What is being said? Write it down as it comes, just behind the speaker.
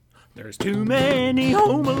There's too many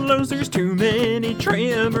Home Alones, there's too many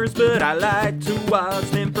Tremors, but I like to watch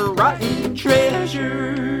them for rotten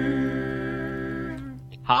treasure.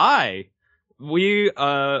 Hi, we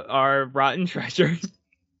are Rotten Treasure.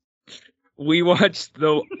 We watched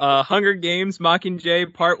the Hunger Games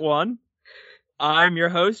Mockingjay Part 1. I'm your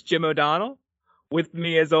host, Jim O'Donnell. With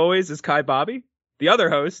me, as always, is Kai Bobby, the other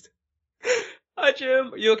host. Hi,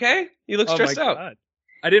 Jim. You okay? You look stressed out. God.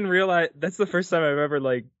 I didn't realize that's the first time I've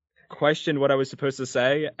ever questioned what I was supposed to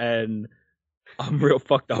say, and I'm real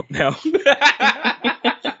fucked up now.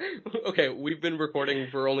 Okay, we've been recording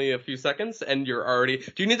for only a few seconds, and you're already.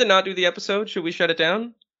 Do you need to not do the episode? Should we shut it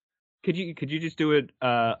down? Could you just do it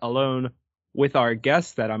alone with our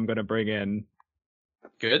guest that I'm gonna bring in?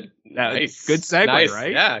 Good. Nice. Good segue, nice.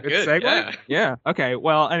 Right? Yeah, good segue? Yeah. Okay.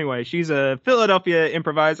 Well, anyway, she's a Philadelphia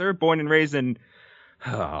improviser, born and raised in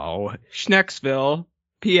Schnecksville,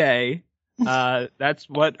 PA. That's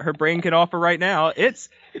what her brain can offer right now. It's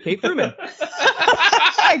Kate Fruman.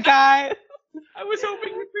 Hi, guys. I was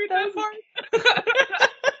hoping you'd read that part.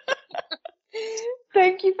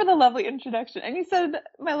 Thank you for the lovely introduction. And you said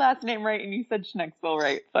my last name right, and you said Schnecksville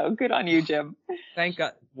right. So good on you, Jim. Thank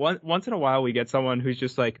God. Once in a while, we get someone who's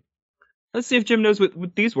just like, let's see if Jim knows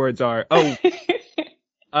what these words are. Oh,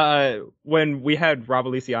 when we had Rob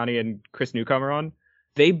Aliciani and Chris Newcomer on,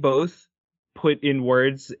 they both put in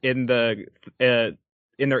words in the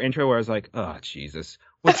in their intro where I was like, oh Jesus,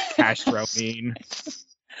 what's Castro mean?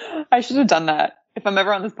 I should have done that. If I'm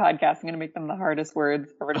ever on this podcast, I'm gonna make them the hardest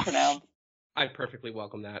words ever to pronounce. I perfectly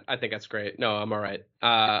welcome that. I think that's great. No, I'm all right.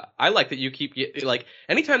 I like that you keep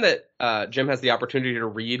anytime that Jim has the opportunity to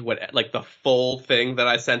read the full thing that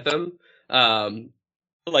I sent them.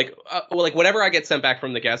 Whenever I get sent back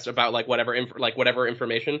from the guest about whatever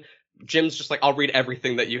information, Jim's just like, I'll read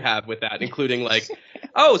everything that you have with that, including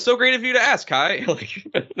oh, so great of you to ask, Kai.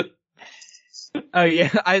 Oh yeah,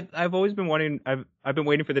 I've always been wanting. I've been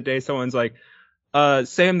waiting for the day someone's like,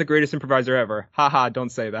 say I'm the greatest improviser ever. Haha,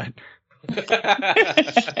 don't say that.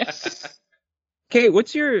 Kate,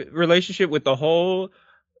 what's your relationship with the whole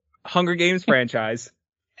Hunger Games franchise?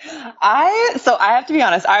 I have to be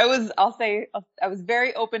honest. I was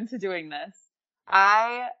very open to doing this.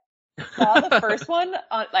 I saw the first one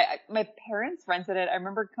on my parents rented it. I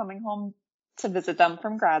remember coming home to visit them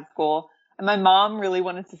from grad school, and my mom really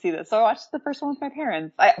wanted to see this, so I watched the first one with my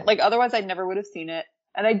parents. Otherwise I never would have seen it,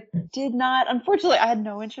 and I did not. Unfortunately, I had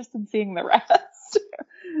no interest in seeing the rest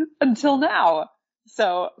until now.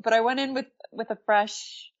 So, but I went in with a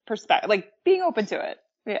fresh perspective, being open to it.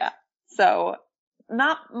 Yeah. So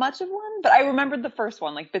not much of one, but I remembered the first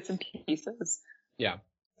one, bits and pieces. Yeah.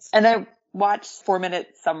 And I watched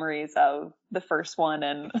 4-minute summaries of the first one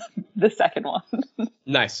and the second one.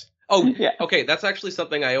 Nice. Oh, yeah. Okay. That's actually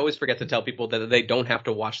something I always forget to tell people, that they don't have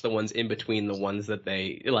to watch the ones in between the ones that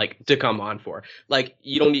they to come on for.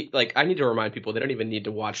 You don't need, I need to remind people they don't even need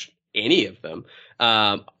to watch any of them.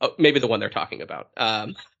 Maybe the one they're talking about.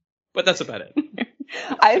 But that's about it.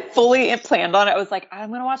 I fully planned on it. I was like, I'm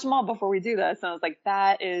going to watch them all before we do this. And I was like,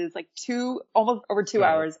 that is almost over 2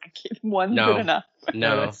 hours. I can't, one's good enough.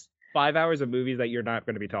 No. That's 5 hours of movies that you're not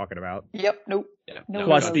going to be talking about. Yep. Nope. Yeah, no,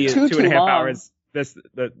 plus the 2.5 long. hours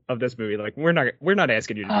of this movie. We're not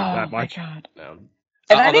asking you to do that much. Oh my God. No.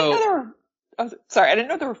 And I didn't know there were. Oh, sorry, I didn't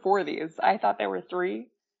know there were 4 of these. I thought there were 3.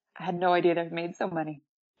 I had no idea they've made so many.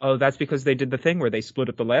 Oh, that's because they did the thing where they split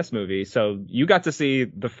up the last movie, so you got to see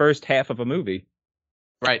the first half of a movie.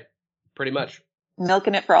 Right. Pretty much.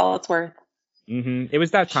 Milking it for all it's worth. Mm-hmm. It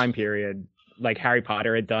was that time period. Harry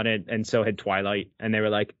Potter had done it, and so had Twilight, and they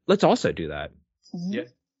were like, let's also do that. Mm-hmm. Yeah.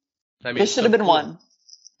 I mean, this should have been one.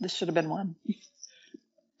 This should have been one.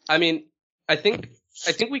 I mean, I think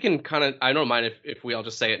we can kind of. I don't mind if we all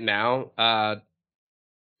just say it now.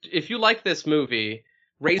 If you like this movie,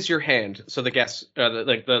 raise your hand so the guests,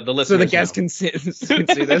 the listeners. So the guests can see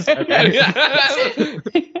this. Okay.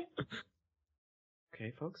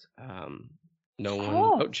 Okay, folks. No one.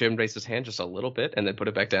 Oh, Jim raised his hand just a little bit and then put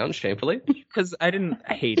it back down shamefully. Because I didn't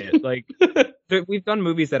hate it. We've done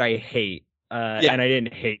movies that I hate, and I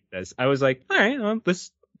didn't hate this. I was like, all right, well, this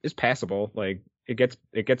is passable. It gets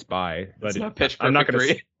by. But it's not Pitch Perfect. I'm not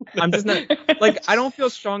gonna. I'm just not. I don't feel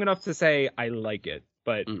strong enough to say I like it,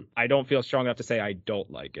 but I don't feel strong enough to say I don't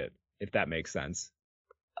like it. If that makes sense.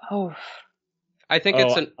 Oh. I think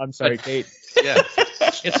I'm sorry, Kate. Yeah.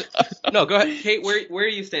 No, go ahead, Kate. Where are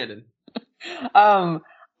you standing?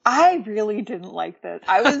 I really didn't like this.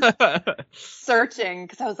 I was searching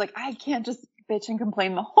because I was like, I can't just bitch and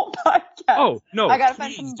complain the whole podcast. Oh no, I gotta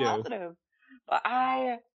find something positive. But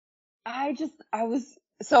I was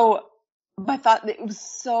my thought. It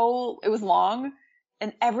was long,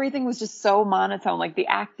 and everything was just so monotone. Like the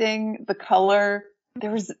acting, the color,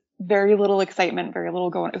 there was very little excitement, very little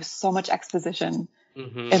going. It was so much exposition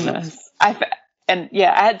in this. I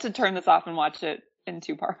had to turn this off and watch it in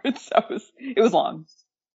 2 parts. So it was long.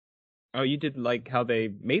 Oh, you did like how they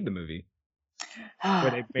made the movie?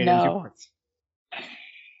 Where they made it in 2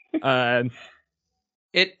 parts.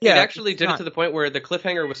 It actually did it to the point where the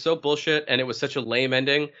cliffhanger was so bullshit and it was such a lame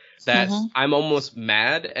ending that I'm almost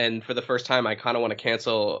mad. And for the first time, I kind of want to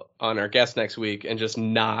cancel on our guest next week and just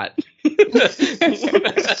not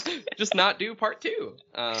do part 2.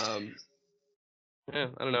 I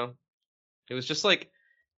don't know. It was just like,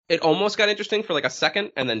 it almost got interesting for like a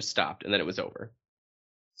second and then stopped and then it was over.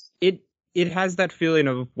 It has that feeling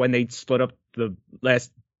of when they split up the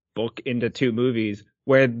last book into 2 movies,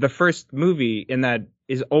 where the first movie in that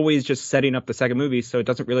is always just setting up the second movie, so it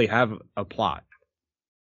doesn't really have a plot.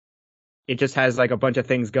 It just has like a bunch of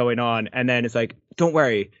things going on, and then it's like, don't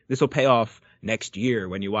worry, this will pay off next year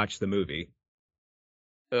when you watch the movie.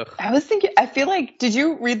 Ugh. I feel like, did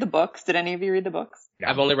you read the books? Did any of you read the books?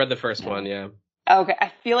 I've only read the first one, yeah. Okay,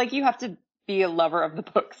 I feel like you have to be a lover of the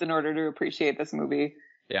books in order to appreciate this movie.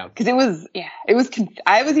 Yeah. Because I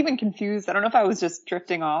was even confused. I don't know if I was just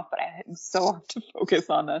drifting off, but I had so hard to focus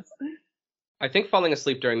on this. I think falling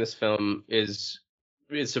asleep during this film is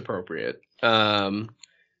appropriate.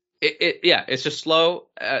 It's just slow.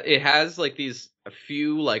 It has like a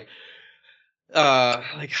few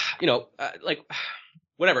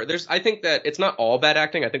whatever. I think that it's not all bad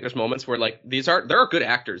acting. I think there's moments where like there are good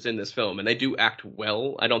actors in this film and they do act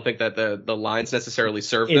well. I don't think that the lines necessarily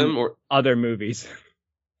serve them or other movies.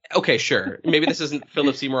 Okay, sure. Maybe this isn't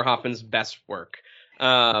Philip Seymour Hoffman's best work.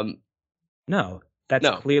 No, that's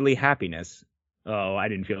clearly Happiness. Oh, I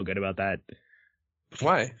didn't feel good about that.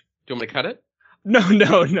 Why? Do you want me to cut it? No.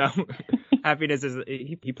 Happiness is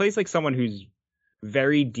he plays like someone who's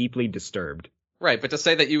very deeply disturbed. Right, but to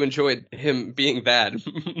say that you enjoyed him being bad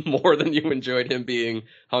more than you enjoyed him being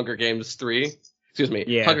Hunger Games 3, excuse me,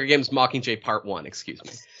 yeah. Hunger Games Mockingjay Part 1, excuse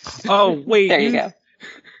me. Oh, wait. There you go.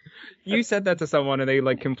 You said that to someone and they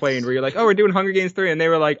like complained where you're like, oh, we're doing Hunger Games 3. And they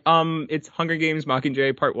were like, it's Hunger Games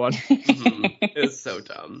Mockingjay Part 1. It's so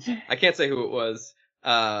dumb. I can't say who it was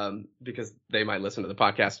because they might listen to the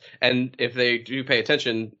podcast. And if they do pay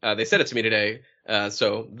attention, they said it to me today.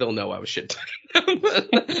 So they'll know I was shit talking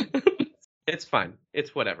them. It's fine.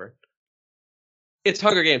 It's whatever. It's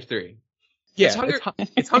Hunger Games 3. Yeah,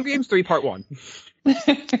 it's Hunger Games 3 Part 1.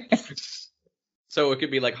 So it could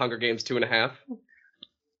be like Hunger Games 2.5?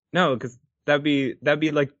 No, because that'd be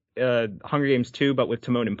like Hunger Games 2, but with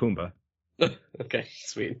Timon and Pumbaa. Okay,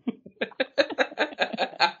 sweet.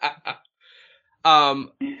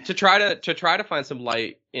 To try to find some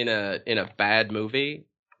light in a bad movie,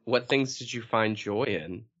 what things did you find joy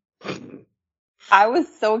in? I was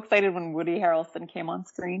so excited when Woody Harrelson came on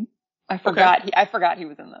screen. I forgot he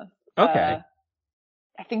was in this. Okay.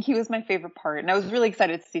 I think he was my favorite part, and I was really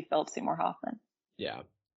excited to see Philip Seymour Hoffman. Yeah.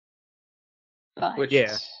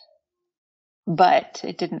 But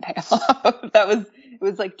it didn't pay off. It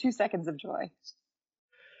was like 2 seconds of joy.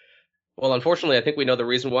 Well, unfortunately, I think we know the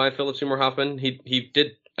reason why Philip Seymour Hoffman,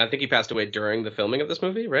 I think he passed away during the filming of this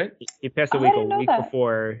movie, right? He passed away a week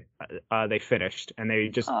before they finished, and they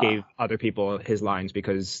just gave other people his lines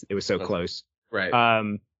because it was so close. Right.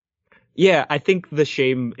 Yeah, I think the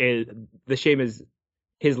shame is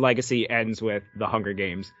his legacy ends with the Hunger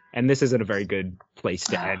Games, and this isn't a very good place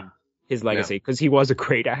to end his legacy because he was a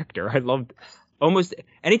great actor. I loved almost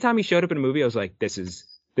anytime he showed up in a movie, I was like, this is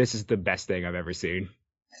the best thing I've ever seen.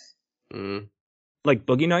 Like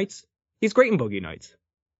Boogie Nights, he's great in Boogie Nights.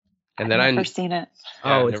 And then I've never seen it.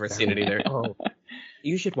 I've never seen it either.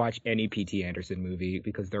 You should watch any P.T. Anderson movie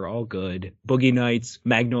because they're all good. Boogie Nights,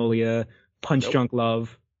 Magnolia, Punch Drunk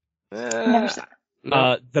Love, The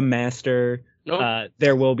Master,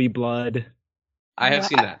 There Will Be Blood. I have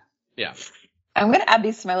seen that. Yeah. I'm going to add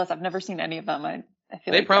these to my list. I've never seen any of them. I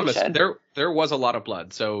feel they promised there was a lot of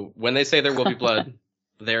blood. So when they say there will be blood,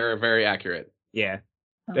 they're very accurate. Yeah.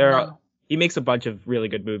 He makes a bunch of really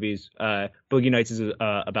good movies. Boogie Nights is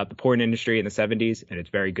about the porn industry in the 70s, and it's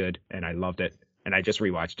very good, and I loved it. And I just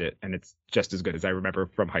rewatched it, and it's just as good as I remember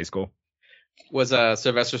from high school. Was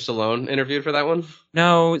Sylvester Stallone interviewed for that one?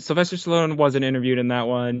 No, Sylvester Stallone wasn't interviewed in that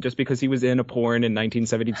one just because he was in a porn in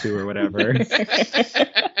 1972 or whatever.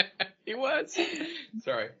 He was.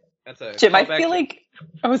 Sorry. That's a Jim, I feel like...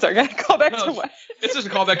 Oh, sorry. Got to call back to what? It's just a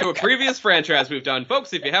callback to a previous franchise we've done.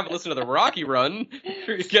 Folks, if you haven't listened to the Rocky Run,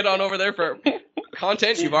 get on over there for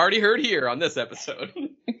content you've already heard here on this episode.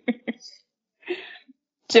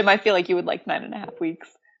 Jim, I feel like you would like 9.5 weeks.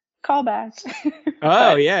 Call back.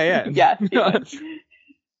 Oh, yeah. Yeah.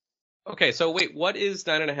 Okay, so wait, what is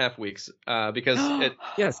 9.5 weeks? Because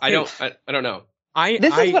Yes, I Kate, don't know.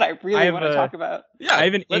 This is what I I really have want to talk about. Yeah, I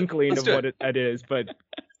have an inkling let's of do what it is, but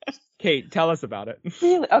Kate, tell us about it.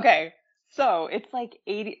 Really? Okay. So it's like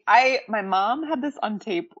 80. My mom had this on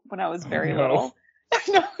tape when I was very No. little.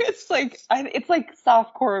 No, it's like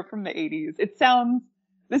softcore from the 80s.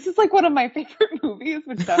 This is like one of my favorite movies,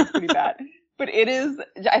 which sounds pretty bad. But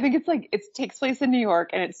I think it takes place in New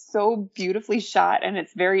York and it's so beautifully shot and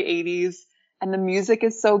it's very 80s and the music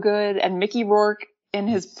is so good and Mickey Rourke in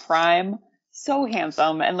his prime, so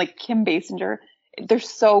handsome, and like Kim Basinger, they're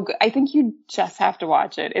so good. I think you just have to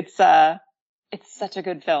watch it. It's such a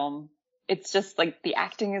good film. It's just like the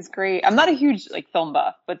acting is great. I'm not a huge like film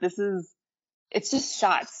buff, but it's just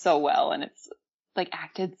shot so well and it's like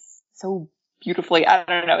acted so beautifully. I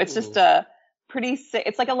don't know. It's just a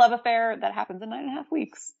it's like a love affair that happens in 9.5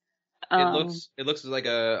 weeks. It looks like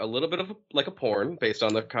a little bit of like a porn based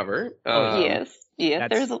on the cover. Yes.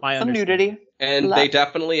 There's my some nudity. And they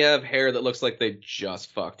definitely have hair that looks like they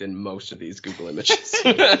just fucked in most of these Google images.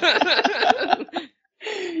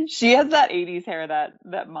 She has that 80s hair,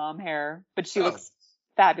 that mom hair, but she looks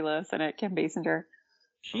fabulous in it. Kim Basinger.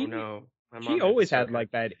 She My she always had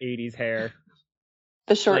like that 80s hair.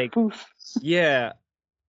 The short like, poof. Yeah.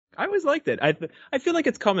 I always liked it. I feel like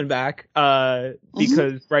it's coming back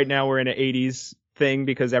because right now we're in an 80s thing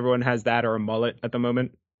because everyone has that or a mullet at the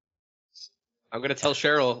moment. I'm going to tell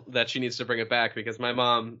Cheryl that she needs to bring it back because my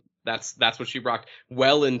mom, that's what she rocked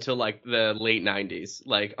well into like the late 90s.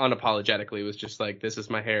 Like unapologetically was just like, this is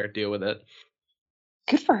my hair, deal with it.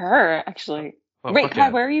 Good for her, actually. Oh, Wait, Kai,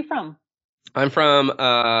 where are you from? I am from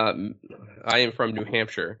New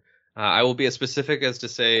Hampshire. I will be as specific as to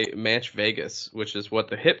say Manch Vegas, which is what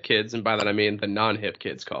the hip kids, and by that I mean the non-hip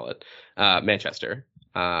kids, call it. Manchester.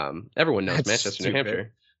 Everyone knows That's Manchester, stupid. New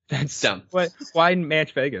Hampshire. That's dumb. Why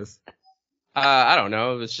Manch Vegas? I don't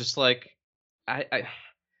know. It was just like I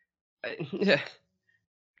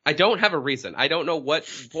don't have a reason. I don't know what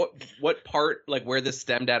part, like where this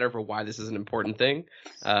stemmed at or why this is an important thing.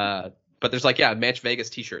 But there's like, Manch Vegas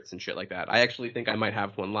t-shirts and shit like that. I actually think I might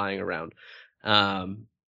have one lying around.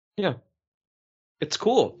 Yeah. It's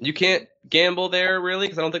cool. You can't gamble there really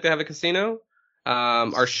because I don't think they have a casino.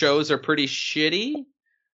 Our shows are pretty shitty.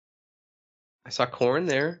 I saw Korn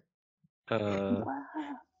there. Wow.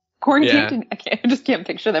 Korn I just can't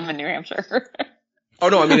picture them in New Hampshire. Oh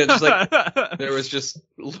no, I mean it's just like there was just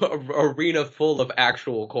an arena full of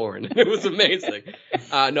actual Korn. It was amazing.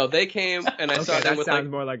 No, they came and I saw them with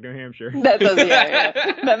sounds more like New Hampshire. That does,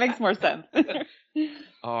 yeah. That makes more sense.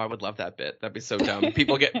 Oh, I would love that bit. That'd be so dumb.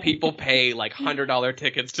 People pay like $100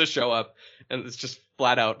 tickets to show up, and it's just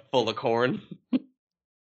flat out full of Korn.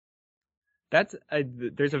 There's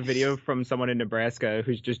a video from someone in Nebraska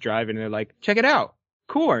who's just driving, and they're like, "Check it out,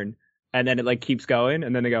 Korn," and then it like keeps going,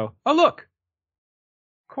 and then they go, "Oh look,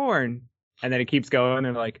 Korn," and then it keeps going, and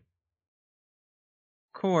they're like,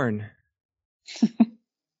 "Korn."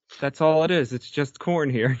 That's all it is. It's just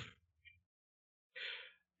Korn here.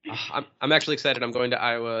 I'm actually excited. I'm going to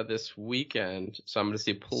Iowa this weekend, so I'm going to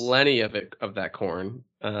see plenty of that Korn.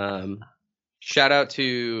 Shout out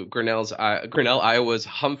to Grinnell, Iowa's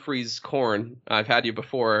Humphreys Korn. I've had you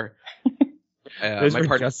before.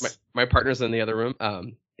 My partner's in the other room.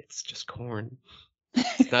 It's just Korn.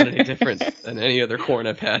 It's not any different than any other Korn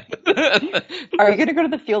I've had. Are you going to go to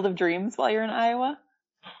the Field of Dreams while you're in Iowa?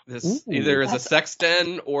 This either is a sex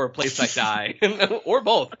den or a place I die, or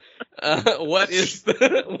both. What is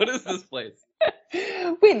this place?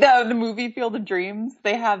 Wait, the movie Field of Dreams.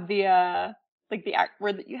 They have the have you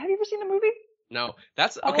ever seen the movie? No,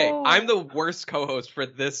 that's okay. Oh. I'm the worst co-host for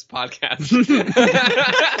this podcast,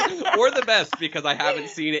 or the best because I haven't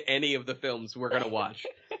seen any of the films we're gonna watch.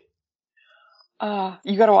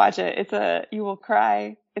 You gotta watch it. You will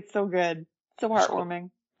cry. It's so good. So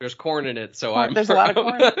heartwarming. There's corn in it, so there's a lot of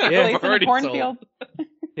corn. Yeah, in a cornfield.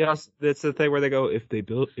 Yes, that's the thing where they go, if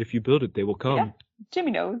you build it, they will come. Yeah. Jimmy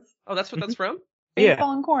knows. Oh, that's what that's from?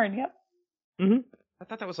 Baseball and corn, yep. Mm-hmm. I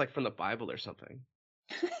thought that was like from the Bible or something.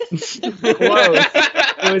 Close.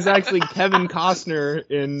 It was actually Kevin Costner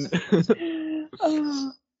in.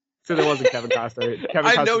 So there wasn't Kevin Costner.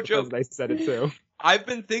 Kevin Costner, no joke. I said it too. I've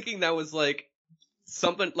been thinking that was like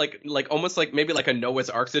something like almost like maybe like a Noah's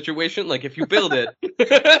Ark situation. Like if you build it,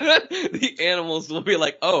 the animals will be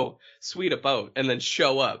like, "Oh, sweet, a boat," and then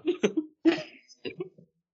show up.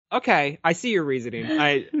 Okay, I see your reasoning.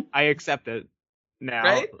 I accept it now.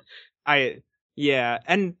 Right?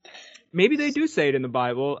 And maybe they do say it in the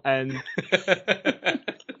Bible, and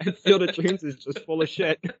Field of Dreams is just full of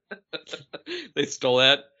shit. They stole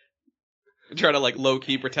that. Try to like low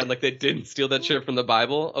key pretend like they didn't steal that shit from the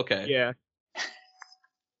Bible. Okay. Yeah.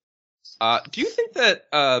 Do you think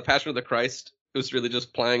that Passion of the Christ was really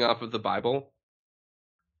just playing off of the Bible?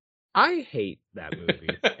 I hate that movie.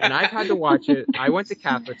 And I've had to watch it. I went to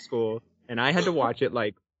Catholic school and I had to watch it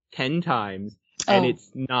like 10 times. And it's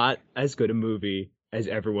not as good a movie as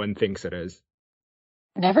everyone thinks it is.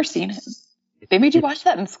 Never seen it. They made you watch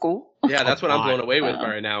that in school? Yeah, that's what I'm blown away with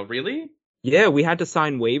right now. Really? Yeah, we had to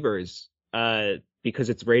sign waivers because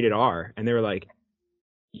it's rated R. And they were like,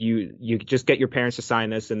 you just get your parents to sign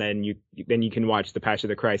this and then you can watch The Passion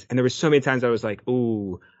of the Christ. And there were so many times I was like,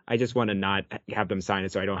 ooh, I just want to not have them sign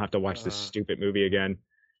it so I don't have to watch this stupid movie again.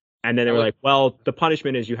 And then they were like, well, the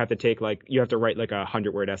punishment is you have to write like a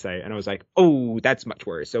 100-word essay. And I was like, oh, that's much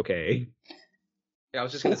worse. Okay. Yeah, I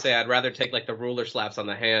was just going to say, I'd rather take like the ruler slaps on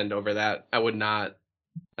the hand over that. I don't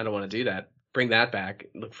want to do that. Bring that back.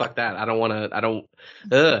 Look, fuck that.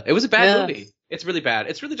 It was a bad movie. It's really bad.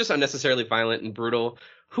 It's really just unnecessarily violent and brutal.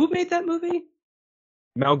 Who made that movie?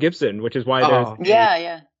 Mel Gibson, which is why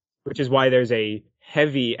there's a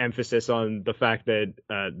heavy emphasis on the fact that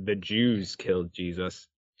the Jews killed Jesus.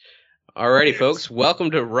 Alrighty, folks.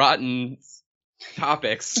 Welcome to Rotten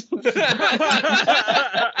Topics.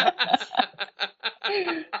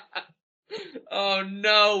 Oh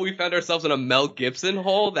no, we found ourselves in a Mel Gibson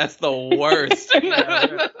hole? That's the worst.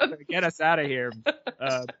 Get us out of here.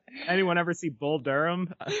 Anyone ever see Bull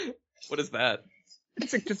Durham? What is that?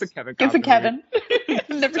 It's just a Kevin Costner It's a Kevin. movie.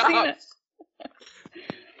 Never seen it.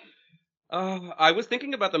 I was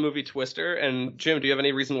thinking about the movie Twister, and Jim, do you have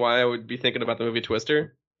any reason why I would be thinking about the movie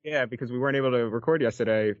Twister? Yeah, because we weren't able to record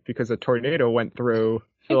yesterday because a tornado went through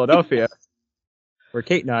Philadelphia, where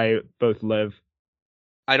Kate and I both live.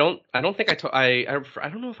 I don't think I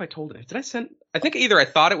don't know if I told it. Did I send? I think either I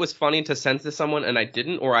thought it was funny to send to someone and I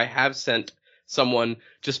didn't, or I have sent someone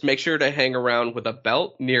just make sure to hang around with a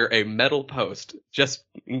belt near a metal post just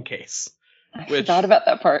in case. I forgot about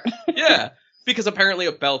that part. Yeah, because apparently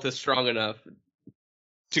a belt is strong enough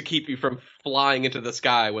to keep you from flying into the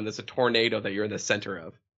sky when there's a tornado that you're in the center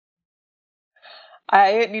of.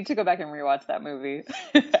 I need to go back and rewatch that movie.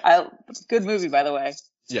 Good movie, by the way.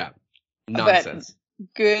 Yeah, nonsense. But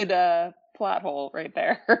good plot hole right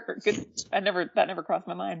there. Good. That never crossed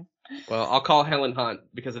my mind. Well, I'll call Helen Hunt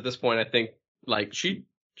because at this point I think like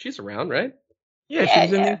she's around, right? Yeah,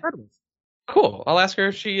 she's in The Incredibles. Cool. I'll ask her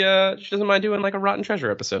if she doesn't mind doing like a Rotten Treasure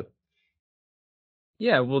episode.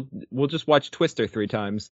 Yeah, we'll just watch Twister 3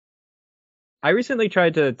 times. I recently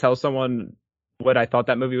tried to tell someone what I thought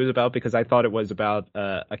that movie was about because I thought it was about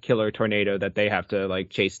a killer tornado that they have to like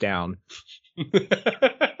chase down.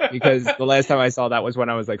 Because the last time I saw that was when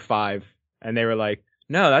I was like 5, and they were like,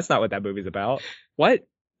 "No, that's not what that movie's about." What?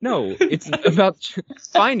 No, it's about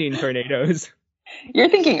finding tornadoes. You're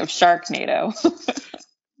thinking of Sharknado.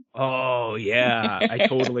 Oh yeah, I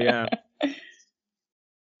totally am.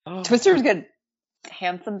 Oh. Twister was good.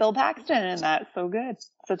 Handsome Bill Paxton in that. So good.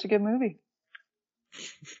 Such a good movie.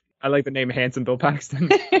 I like the name Handsome Bill Paxton.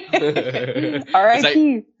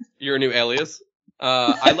 R.I.P. Your new alias?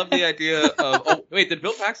 I love the idea of... Oh, wait, did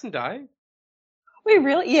Bill Paxton die? Wait,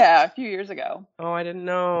 really? Yeah, a few years ago. Oh, I didn't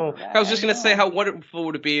know. I was just going to say how wonderful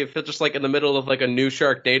would it be if it's just like in the middle of like a new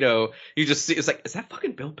Sharknado, you just see, it's like, is that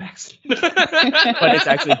fucking Bill Paxton? But it's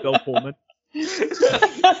actually Bill Pullman. He's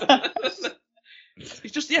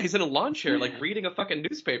in a lawn chair, like reading a fucking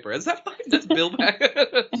newspaper. That's Bill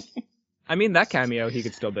Paxton? I mean, that cameo he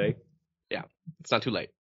could still be. Yeah, it's not too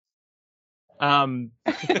late. All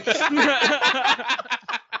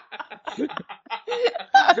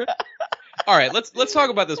right, let's talk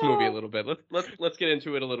about this movie a little bit. Let's get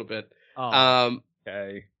into it a little bit.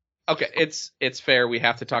 Okay. Okay, it's fair. We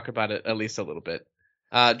have to talk about it at least a little bit.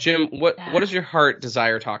 Jim, what does your heart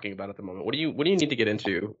desire talking about at the moment? What do you need to get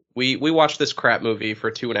into? We watched this crap movie for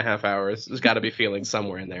 2.5 hours. There's got to be feelings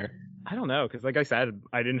somewhere in there. I don't know, because like I said,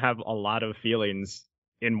 I didn't have a lot of feelings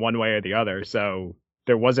in one way or the other, so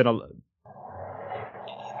there wasn't a.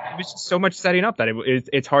 It was just so much setting up that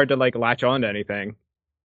it's hard to like latch on to anything.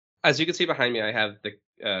 As you can see behind me, I have the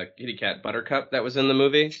kitty cat Buttercup that was in the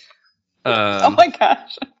movie. Oh my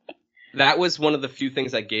gosh. That was one of the few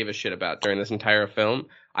things I gave a shit about during this entire film.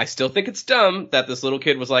 I still think it's dumb that this little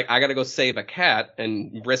kid was like, I gotta go save a cat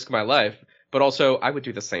and risk my life. But also, I would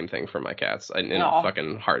do the same thing for my cats in a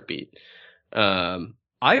fucking heartbeat. I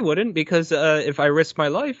wouldn't, because if I risk my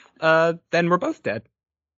life, then we're both dead.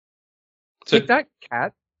 So take that,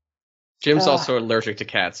 cat. Jim's also allergic to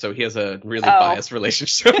cats, so he has a really biased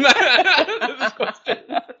relationship with this question.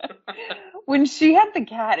 When she had the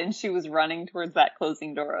cat and she was running towards that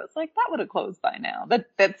closing door, I was like, that would have closed by now.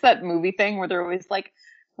 That's that movie thing where they're always like,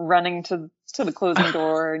 running to the closing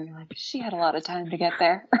door, and you're like, she had a lot of time to get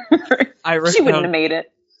there. wrote She wouldn't down- have made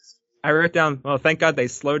it. I wrote down, well, thank God they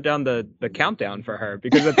slowed down the countdown for her,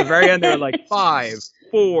 because at the very end they were like 5,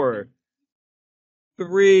 4,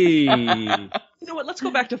 3. You know what? Let's go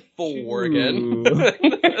back to 4 again.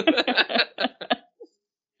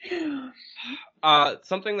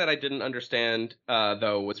 Something that I didn't understand,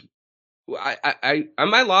 though, was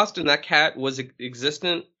am I lost in that cat was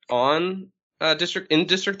existent on District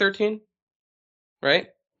 13, right?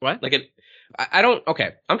 What? Like it. I don't.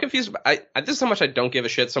 Okay, I'm confused. This is how much I don't give a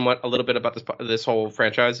shit. Somewhat, a little bit about this whole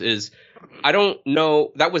franchise is, I don't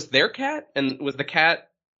know. That was their cat, and was the cat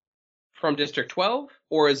from District 12,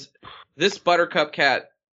 or is this Buttercup cat?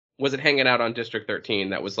 Was it hanging out on District 13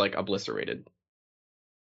 that was like obliterated?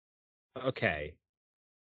 Okay.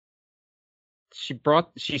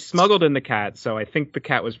 She smuggled in the cat, so I think the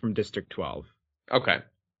cat was from District 12. Okay.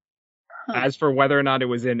 As for whether or not it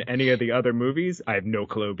was in any of the other movies, I have no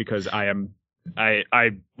clue, because I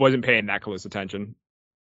wasn't paying that close attention.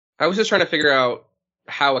 I was just trying to figure out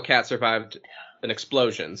how a cat survived an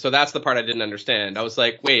explosion. So that's the part I didn't understand. I was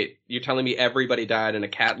like, wait, you're telling me everybody died and a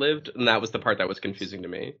cat lived? And that was the part that was confusing to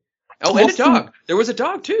me. Oh, and a dog. There was a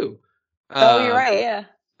dog too. You're right, yeah.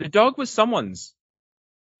 The dog was someone's.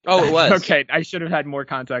 Oh, it was. Okay, I should have had more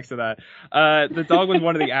context to that. The dog was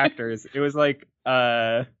one of the actors. It was like,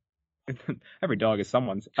 every dog is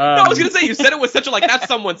someone's. No, I was gonna say, you said it was such a, like, that's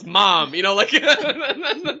someone's mom, you know, like.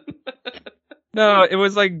 No, it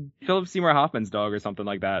was like Philip Seymour Hoffman's dog or something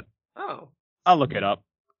like that. Oh. I'll look it up.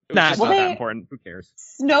 It was Nah, just- it's not Well, that they- important. Who cares?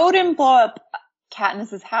 Snow didn't blow up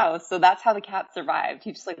Katniss's house, so that's how the cat survived.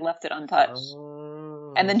 He just like left it untouched.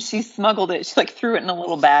 And then she smuggled it. She like threw it in a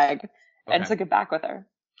little bag and Okay. took it back with her.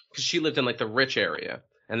 Because she lived in like the rich area,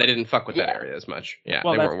 and they didn't fuck with that Yeah. area as much. Yeah,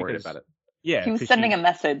 Well, they that's weren't worried because- about it. Yeah. He was 'cause sending she- a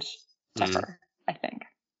message to Mm. her, I think.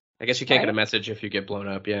 I guess you can't get a Right? message if you get blown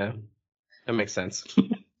up. Yeah, that makes sense.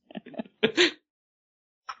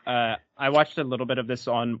 I watched a little bit of this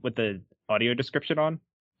with the audio description on,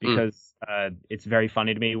 because it's very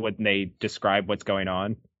funny to me when they describe what's going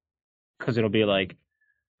on. Because it'll be like,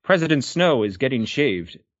 President Snow is getting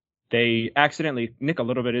shaved. They accidentally nick a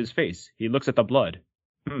little bit of his face. He looks at the blood.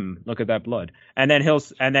 Look at that blood. And then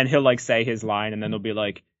he'll like say his line, and then they'll be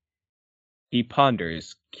like, he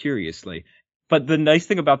ponders curiously. But the nice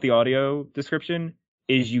thing about the audio description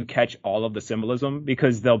is you catch all of the symbolism,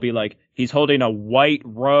 because they'll be like, he's holding a white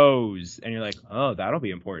rose, and you're like, oh, that'll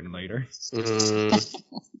be important later.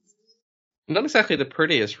 Not exactly the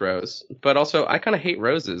prettiest rose, but also I kind of hate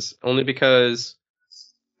roses, only because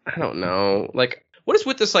I don't know, like, what is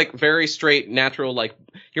with this like very straight, natural, like,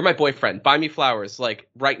 you're my boyfriend, buy me flowers like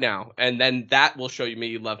right now, and then that will show me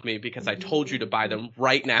you love me because I told you to buy them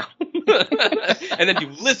right now, and then you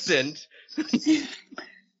listened. Can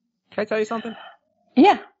I tell you something?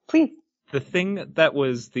 Yeah, please. The thing that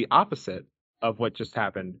was the opposite of what just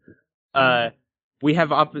happened, we have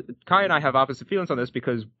Kai and I have opposite feelings on this,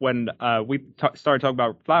 because when we started talking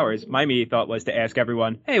about flowers, my immediate thought was to ask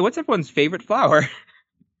everyone, hey, what's everyone's favorite flower?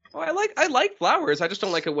 Oh, I like flowers. I just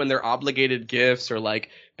don't like it when they're obligated gifts or like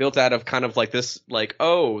built out of kind of like this, like,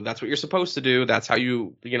 oh, that's what you're supposed to do. That's how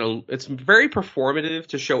you know, it's very performative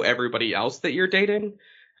to show everybody else that you're dating.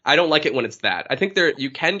 I don't like it when it's that. I think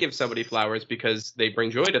you can give somebody flowers because they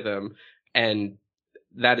bring joy to them, and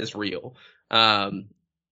that is real.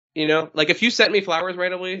 You know, like if you sent me flowers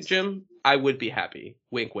right away, Jim, I would be happy.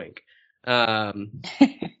 Wink, wink.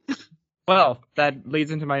 Well, that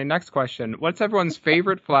leads into my next question. What's everyone's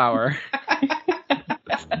favorite flower?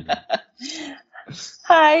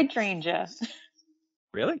 Hydrangea.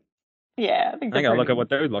 Really? Yeah, I think I they're gotta look pretty. at what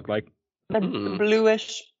those look like. The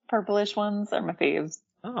bluish, purplish ones are my faves.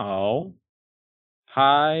 Oh.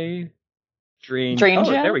 Hydrangea.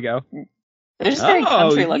 Hydrangea? Oh, there we go. They're just very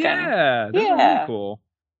country looking. Yeah, those are Yeah. really cool.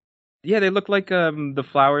 Yeah, they look like the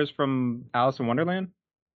flowers from Alice in Wonderland.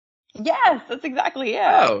 Yes, that's exactly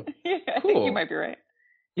Oh, yeah, I think cool. you might be right.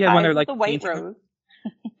 Yeah, when Eyes they're with like the white painted- rose.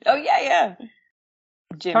 Oh yeah.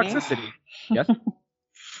 Jimmy. Toxicity. Yes.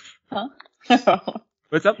 Huh?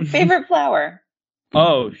 What's up? Favorite flower?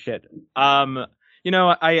 Oh shit. You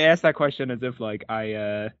know, I asked that question as if like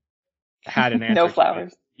I had an answer. No to it.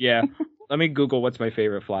 flowers. Yeah. Let me Google what's my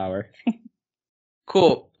favorite flower.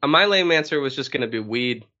 cool. My lame answer was just gonna be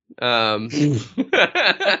weed. But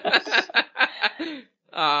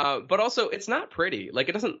also, it's not pretty. Like,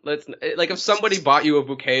 it doesn't. Like, if somebody bought you a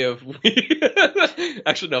bouquet of weed,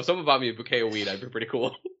 actually, no. If someone bought me a bouquet of weed, I'd be pretty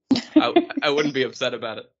cool. I wouldn't be upset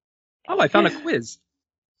about it. Oh, I found a quiz.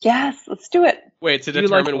 Yes, let's do it. Wait, to Do you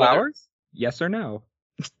like determine flowers? Yes or no?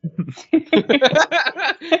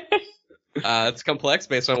 It's complex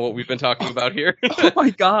based on what we've been talking about here. Oh my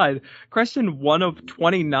god. Question 1 of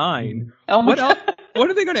 29. Oh my What else? God. What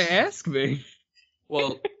are they going to ask me?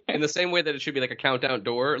 Well, in the same way that it should be like a countdown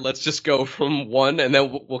door, let's just go from 1 and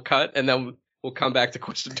then we'll cut and then we'll come back to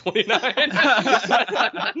question 29.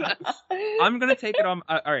 I'm going to take it on.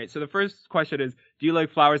 All right. So the first question is, do you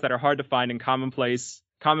like flowers that are hard to find in common places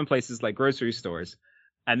like grocery stores?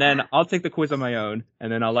 And then I'll take the quiz on my own,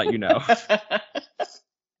 and then I'll let you know.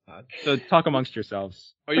 So talk amongst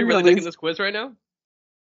yourselves. Are you really taking this quiz right now?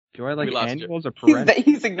 Do I like We lost annuals or perennials?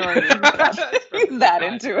 He's ignoring me. He's that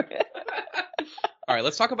into it. All right,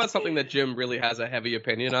 let's talk about something that Jim really has a heavy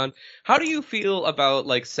opinion on. How do you feel about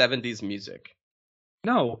like 70s music?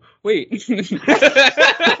 No, wait.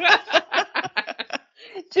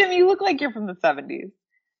 Jim, you look like you're from the 70s.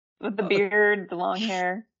 With the beard, the long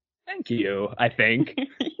hair. Thank you. I think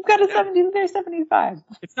You've got a 70s, there's 75.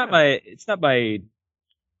 it's not my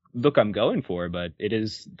look I'm going for, but it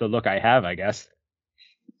is the look I have, I guess.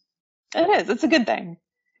 It is. It's a good thing.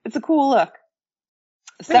 It's a cool look.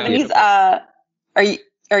 Thank you. 70s,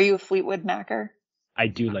 are you a Fleetwood Macer? I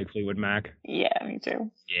do like Fleetwood Mac. Yeah, me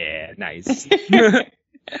too. Yeah, nice.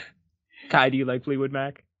 Kai, do you like Fleetwood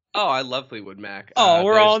Mac? Oh, I love Fleetwood Mac. Oh,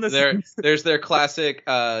 we're all in the same. same. There's their classic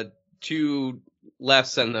 2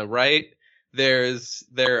 lefts and the right. There's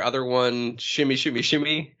their other one, Shimmy Shimmy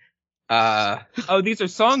Shimmy. Oh, these are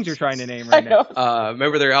songs you're trying to name right now.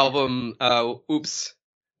 Remember their album, Oops,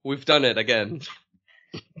 We've Done It Again.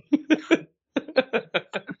 You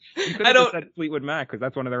could I have don't. just said Fleetwood Mac because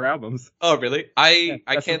that's one of their albums. Oh, really? Yeah, I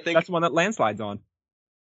that's can't think. That's the one that Landslide's on.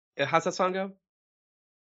 How's that song go?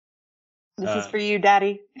 This is for you,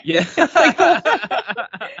 Daddy. Yeah. That's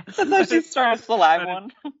how she starts the live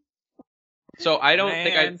one. So I don't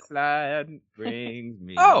think I. Landslide brings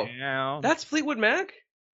me Oh, down. That's Fleetwood Mac?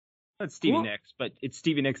 That's Stevie Cool. Nicks, but it's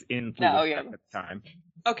Stevie Nicks in Fleetwood No, yeah. Mac at the time.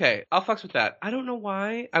 Okay, I'll fucks with that. I don't know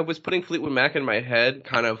why I was putting Fleetwood Mac in my head,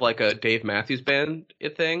 kind of like a Dave Matthews Band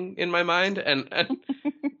thing in my mind, and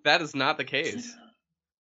that is not the case.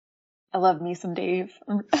 I love me some Dave.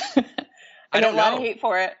 I get don't a lot of know. hate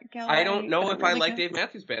for it. I don't know if I like Dave. Dave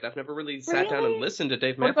Matthews Band. I've never really sat down and Really? listened to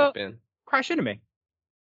Dave What Matthews about- Band. Crash Into Me.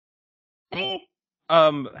 Eh.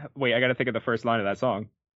 Wait, I gotta think of the first line of that song.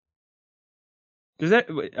 Does that?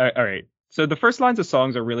 All right. So the first lines of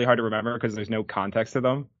songs are really hard to remember because there's no context to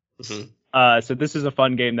them. Mhm. So this is a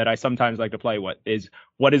fun game that I sometimes like to play. What is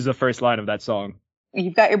the first line of that song?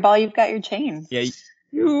 You've got your ball, you've got your chain. Yeah.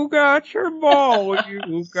 You got your ball,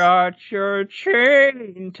 you got your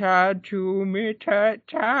chain tied to me, tie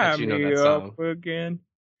you know me that up song. again.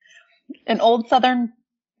 An old Southern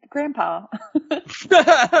grandpa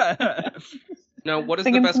Now, what is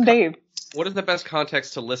singing the best? some Dave. What is the best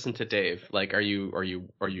context to listen to Dave? Like, are you?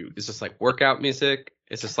 Is this like workout music?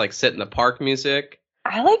 Is this like sit in the park music?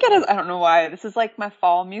 I like it as, I don't know why. This is like my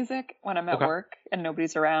fall music when I'm at Okay. work and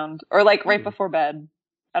nobody's around. Or like right Mm. before bed.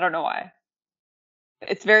 I don't know why.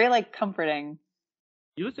 It's very like comforting.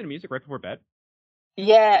 You listen to music right before bed?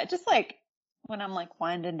 Yeah, just like when I'm like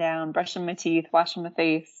winding down, brushing my teeth, washing my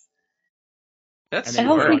face. That's And It then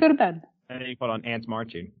helps smart. me go to bed. And then you put on Ants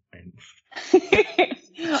Marching. And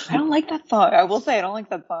I don't like that song. I will say I don't like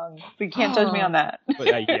that song. So you can't judge me on that. but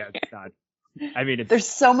yeah, it's not. I mean, it's There's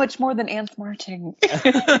so much more than ants marching.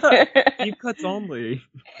 deep cuts only.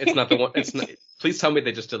 It's not the one. It's not. Please tell me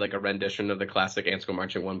they just did like a rendition of the classic Ants Go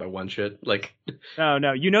Marching one by one shit. Like,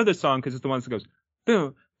 No, you know this song because it's the one that goes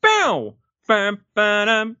boom, bow, bam,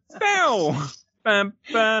 bam, bow, bam,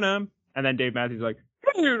 bam, and then Dave Matthews is like,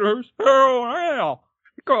 hell,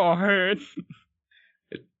 go ahead.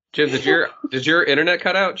 Jim, did your internet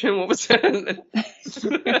cut out? Jim, what was that?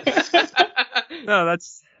 No,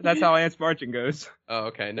 that's how Ants Marching goes. Oh,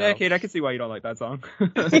 okay. No. Yeah, Kate, I can see why you don't like that song.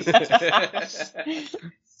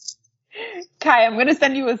 Kai, I'm gonna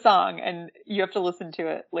send you a song and you have to listen to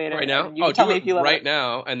it later. Right now? And you can tell do me it if you love right it.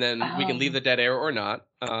 now, and then we can leave the dead air or not.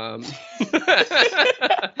 How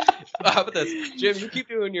about this, Jim? You keep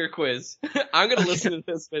doing your quiz. I'm gonna listen to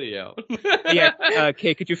this video. Yeah,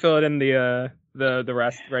 Kate, could you fill it in the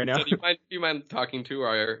rest right now? So do you mind talking to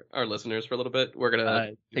our listeners for a little bit? We're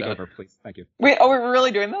gonna do Take that. over, please. Thank you. Wait, oh, we're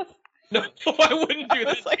really doing this? No, I wouldn't do I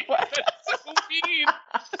was this. like, what? That's so mean.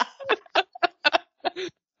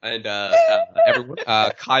 And everyone,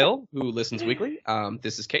 Kyle, who listens weekly.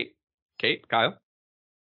 This is Kate. Kate, Kyle.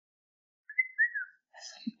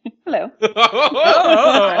 Hello.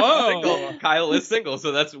 Single. Kyle is single,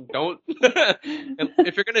 so that's don't. And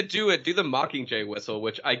if you're gonna do it, do the Mockingjay whistle,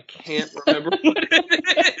 which I can't remember what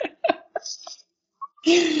it is.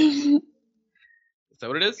 Is that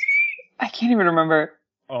what it is? I can't even remember.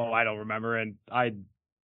 Oh, I don't remember, and I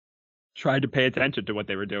tried to pay attention to what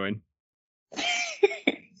they were doing.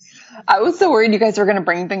 I was so worried you guys were going to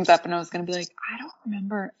bring things up and I was going to be like, I don't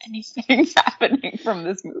remember anything happening from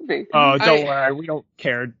this movie. Oh, don't worry. We don't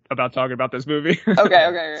care about talking about this movie.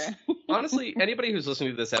 Okay. Honestly, anybody who's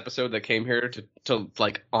listening to this episode that came here to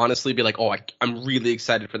like honestly be like, oh, I'm really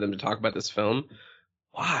excited for them to talk about this film.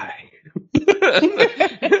 Why?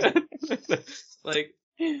 Like,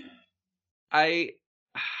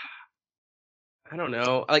 I don't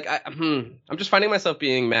know. Like, I'm just finding myself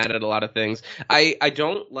being mad at a lot of things. I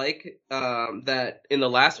don't like that in the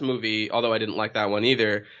last movie, although I didn't like that one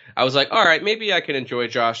either. I was like, all right, maybe I can enjoy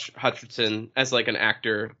Josh Hutcherson as like an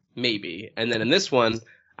actor, maybe. And then in this one,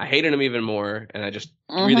 I hated him even more, and I just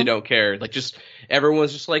really don't care. Like, just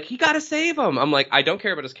everyone's just like, he gotta save him. I'm like, I don't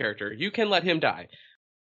care about his character. You can let him die.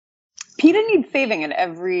 Peeta needs saving in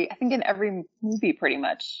every movie pretty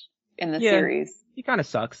much in the series. He kind of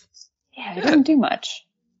sucks. Yeah, he doesn't do much.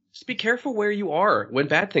 Just be careful where you are when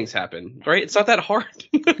bad things happen, right? It's not that hard.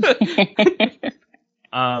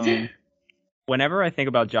 Whenever I think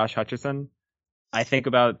about Josh Hutcherson, I think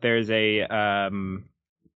about there's a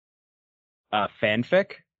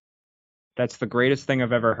fanfic that's the greatest thing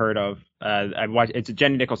I've ever heard of. It's a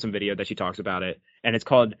Jenny Nicholson video that she talks about it, and it's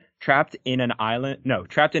called Trapped in a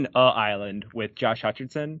Island with Josh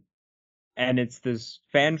Hutcherson. And it's this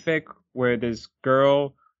fanfic where this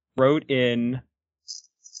girl wrote in.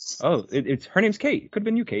 Oh, it's her name's Kate. Could have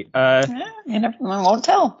been you, Kate. I won't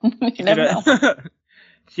tell. You never know.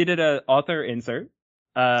 She did a author insert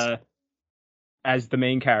as the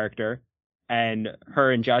main character, and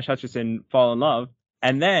her and Josh Hutcherson fall in love,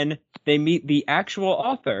 and then they meet the actual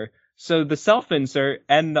author. So the self-insert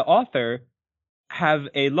and the author have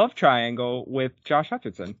a love triangle with Josh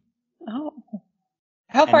Hutcherson. Oh.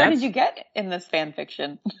 How far did you get in this fan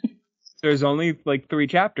fiction? There's only like 3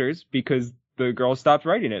 chapters because the girl stopped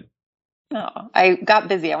writing it. Oh, I got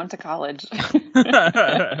busy. I went to college.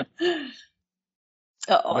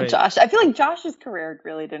 Oh, Josh. I feel like Josh's career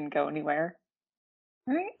really didn't go anywhere.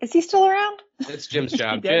 Right? Is he still around? It's Jim's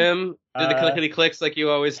job. Jim, do the clickety clicks like you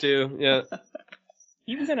always do. Yeah.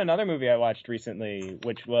 He was in another movie I watched recently,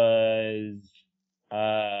 which was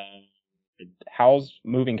Howl's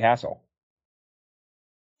Moving Castle.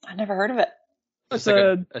 I never heard of it. It's like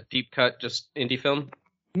a deep cut, just indie film?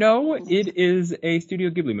 No, it is a Studio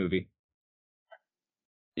Ghibli movie.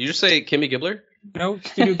 Did you just say Kimmy Gibbler? No,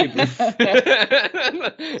 Studio Ghibli.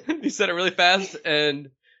 You said it really fast, and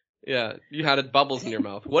yeah, you had bubbles in your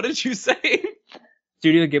mouth. What did you say?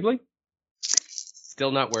 Studio Ghibli?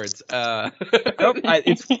 Still not words. Nope,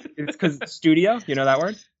 it's because studio, you know that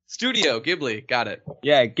word? Studio, Ghibli, got it.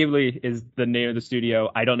 Yeah, Ghibli is the name of the studio.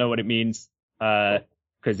 I don't know what it means, because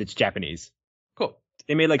it's Japanese. Cool.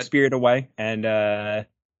 They made like Spirit Away and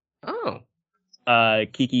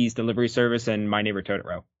Kiki's Delivery Service and My Neighbor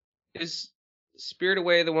Totoro. Is Spirit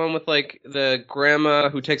Away the one with like the grandma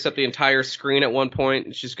who takes up the entire screen at one point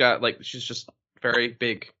and she's just very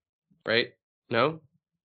big, right? No?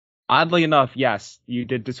 Oddly enough, yes, you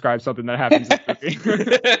did describe something that happens in the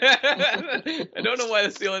movie. I don't know why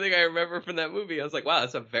that's the only thing I remember from that movie. I was like, wow,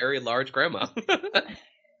 that's a very large grandma.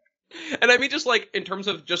 And I mean, just like in terms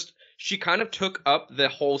of just, she kind of took up the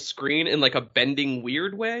whole screen in like a bending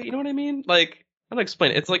weird way. You know what I mean? Like, I'm gonna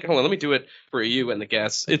explain it. It's like, hold on, let me do it for you and the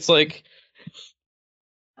guests. It's like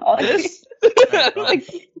this.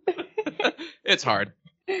 It's hard.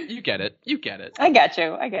 You get it. I got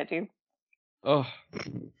you. Oh.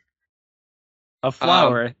 A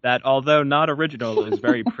flower that, although not original, is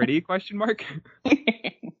very pretty, question mark?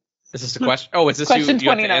 Is this a question? Oh, is this question you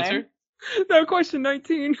have to 29? answer? No, question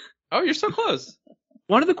 19. Oh, you're so close.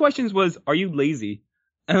 One of the questions was, are you lazy?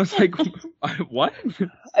 And I was like, what?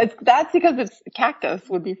 That's because it's cactus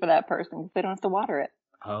would be for that person because they don't have to water it.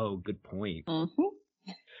 Oh, good point. Mm-hmm.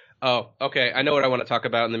 Oh, okay. I know what I want to talk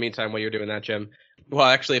about in the meantime while you're doing that, Jim. Well,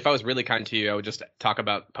 actually, if I was really kind to you, I would just talk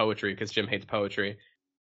about poetry because Jim hates poetry.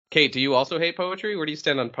 Kate, do you also hate poetry? Where do you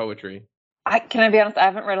stand on poetry? Can I be honest? I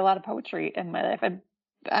haven't read a lot of poetry in my life.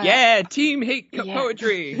 Yeah, team hate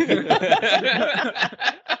poetry.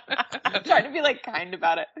 I'm trying to be like kind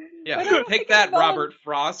about it. Yeah, take that, Robert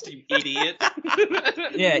Frost, you idiot.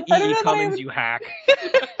 Yeah, E.E. Cummings, you hack.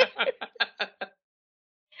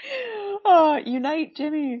 Oh, unite,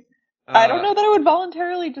 Jimmy. I don't know that I would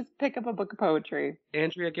voluntarily just pick up a book of poetry.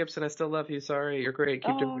 Andrea Gibson, I still love you. Sorry, you're great.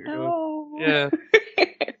 Keep doing what you're doing. Yeah.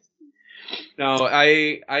 No,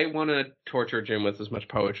 I want to torture Jim with as much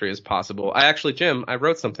poetry as possible. Jim, I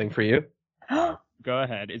wrote something for you. Go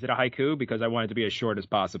ahead. Is it a haiku? Because I want it to be as short as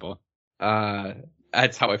possible.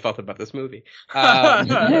 That's how I felt about this movie.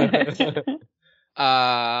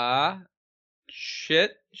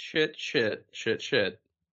 shit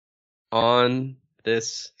on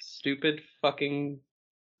this stupid fucking.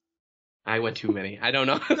 I went too many. I don't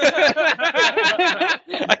know.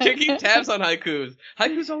 I can't keep tabs on haikus.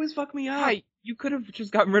 Haikus always fuck me up. Hi, you could have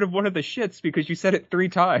just gotten rid of one of the shits because you said it 3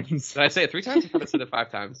 times. Did I say it 3 times? I thought I said it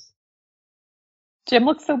 5 times. Jim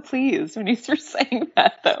looks so pleased when you were saying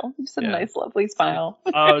that, though. Just a Yeah. nice, lovely smile.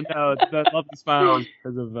 Oh no, the lovely smile was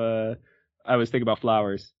because of I was thinking about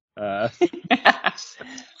flowers.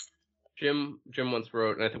 Jim once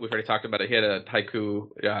wrote, and I think we've already talked about it. He had a haiku.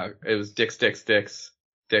 It was dicks.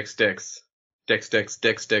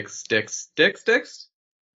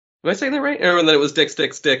 Am I saying that right? And then it was dicks,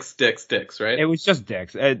 right? It was just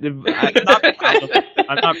dicks. I'm not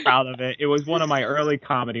proud of it. It was one of my early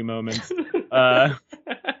comedy moments.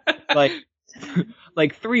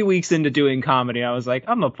 Like 3 weeks into doing comedy, I was like,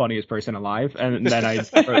 I'm the funniest person alive, and then I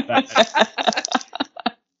wrote that.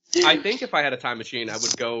 I think if I had a time machine, I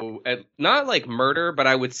would go at not like murder, but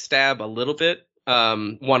I would stab a little bit.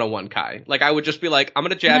 101 Kai. Like I would just be like, I'm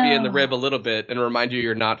gonna jab you in the rib a little bit and remind you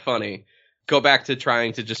you're not funny. Go back to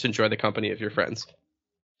trying to just enjoy the company of your friends.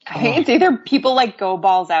 I think it's either people like go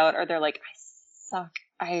balls out or they're like, I suck.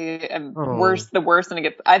 I am the worst, and it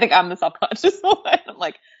gets. I think I'm the self-conscious one. I'm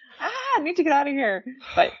like, I need to get out of here.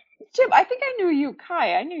 But Jim, I think I knew you,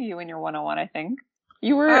 Kai. I knew you in your 101. I think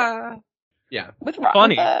you were. Yeah. With Rob.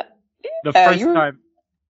 Funny.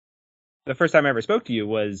 The first time I ever spoke to you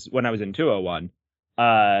was when I was in 201,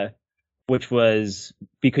 which was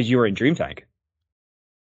because you were in Dream Tank.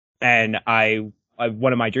 And I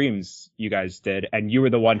one of my dreams you guys did, and you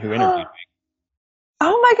were the one who interviewed me.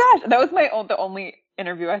 Oh my gosh, that was the only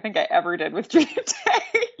interview I think I ever did with Dream Tank.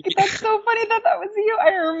 That's so funny that was you. I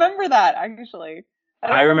remember that actually.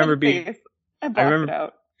 I remember being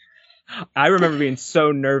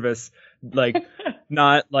so nervous, like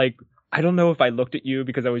not like. I don't know if I looked at you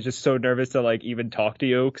because I was just so nervous to like even talk to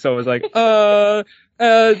you. So I was like,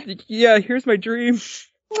 yeah, here's my dream.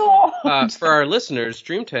 For our listeners,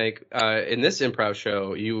 Dream Tank, in this improv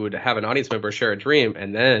show, you would have an audience member share a dream,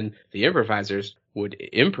 and then the improvisers would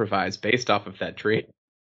improvise based off of that dream.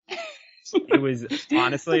 It was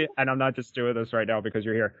honestly, and I'm not just doing this right now because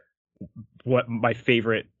you're here. One of my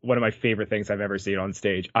favorite things I've ever seen on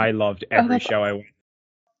stage. I loved every show I went.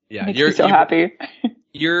 Yeah, makes me so happy.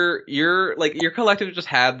 Your collective just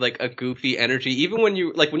had like a goofy energy, even when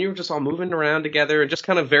you were just all moving around together and just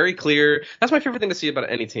kind of very clear. That's my favorite thing to see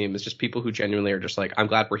about any team is just people who genuinely are just like, I'm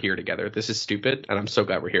glad we're here together. This is stupid, and I'm so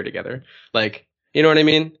glad we're here together. Like, you know what I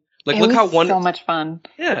mean? Like, It look was how so much fun.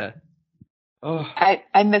 Yeah. Oh.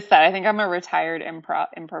 I miss that. I think I'm a retired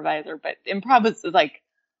improviser, but improv is like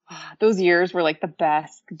those years were like the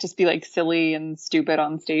best. Just be like silly and stupid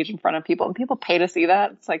on stage in front of people, and people pay to see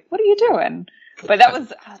that. It's like, what are you doing? But that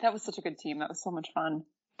was such a good team. That was so much fun.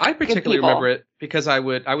 I particularly remember it because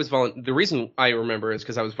the reason I remember is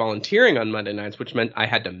because I was volunteering on Monday nights, which meant I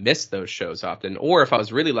had to miss those shows often. Or if I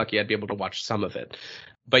was really lucky, I'd be able to watch some of it.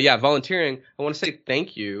 But yeah, volunteering, I want to say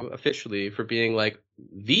thank you officially for being like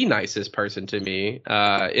the nicest person to me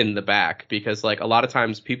in the back, because like a lot of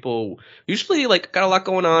times people usually like got a lot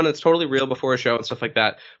going on. It's totally real before a show and stuff like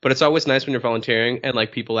that. But it's always nice when you're volunteering and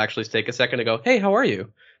like people actually take a second to go, hey, how are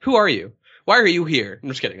you? Who are you? Why are you here? I'm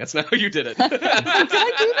just kidding. That's not how you did it. Did I do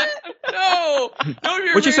that? No.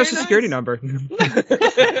 What's your social security number?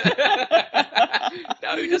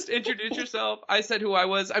 No, you just introduced yourself. I said who I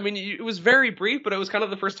was. I mean, it was very brief, but it was kind of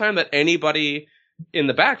the first time that anybody in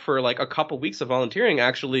the back for like a couple weeks of volunteering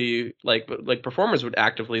actually like performers would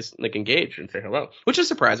actively like engage and say hello, which is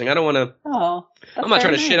surprising. I don't want to. I'm not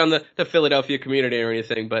trying to shit on the Philadelphia community or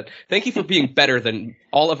anything, but thank you for being better than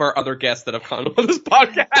all of our other guests that have come on this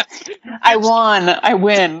podcast. I won. I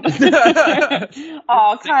win.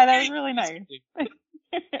 Oh, Kai, that was really nice.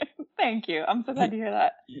 Thank you. I'm so glad to hear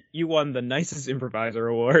that. You won the nicest improviser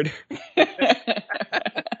award.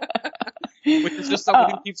 Which is just someone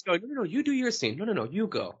who keeps going, no, you do your scene. No, you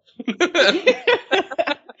go.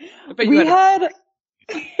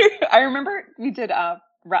 I remember we did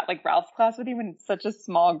like Ralph's class with you in such a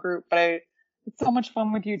small group, but it's so much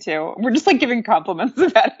fun with you too. We're just like giving compliments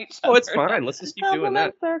about each other. Oh, it's fine. Let's just keep doing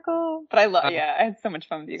that. Circle. But I had so much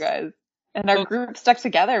fun with you guys. And our group stuck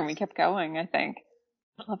together and we kept going, I think.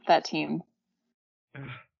 I love that team.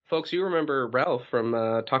 Folks, you remember Ralph from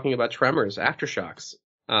talking about Tremors, Aftershocks.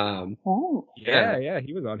 Yeah,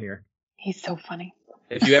 he was on here. He's so funny.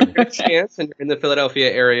 If you ever get a chance and you're in the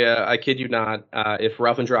Philadelphia area, I kid you not, if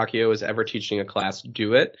Ralph Andracchio is ever teaching a class,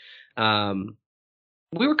 do it.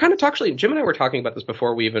 We were kind of actually, Jim and I were talking about this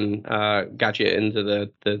before we even got you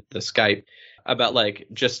into the Skype, about like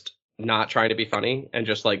just not trying to be funny and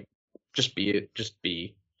just like just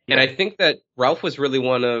be. And I think that Ralph was really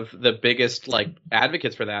one of the biggest like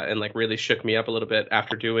advocates for that, and like really shook me up a little bit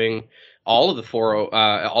after doing all of the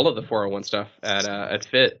 401 stuff at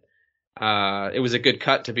Fit. It was a good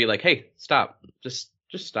cut to be like, hey, stop, just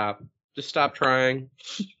stop trying.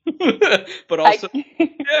 But also,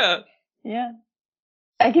 yeah.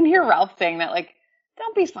 I can hear Ralph saying that, like,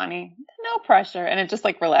 don't be funny, no pressure, and it just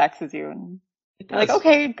like relaxes you, and you're like,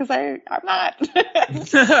 okay, because I'm not.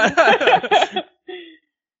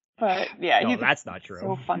 But yeah, No, that's not true.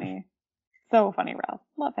 So funny, Ralph.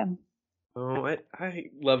 Love him. Oh, I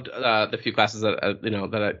loved the few classes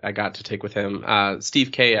that I got to take with him.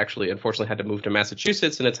 Steve K actually unfortunately had to move to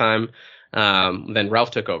Massachusetts in a time. Then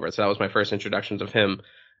Ralph took over, so that was my first introductions of him.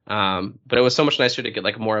 But it was so much nicer to get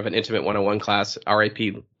like more of an intimate 101 class,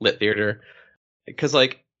 RIP Lit Theater, because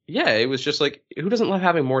like, yeah, it was just like, who doesn't love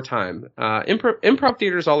having more time? Improv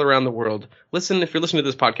theaters all around the world. Listen, if you're listening to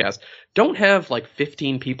this podcast, don't have like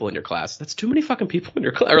 15 people in your class. That's too many fucking people in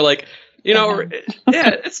your class. Or like, yeah,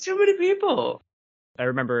 it's too many people. I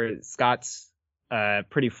remember Scott's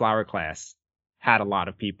Pretty Flower class had a lot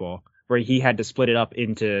of people where he had to split it up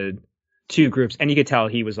into 2 groups, and you could tell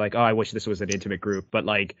he was like, oh, I wish this was an intimate group, but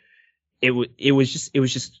like it was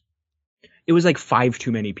like 5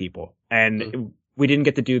 too many people, and we didn't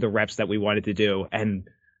get to do the reps that we wanted to do, and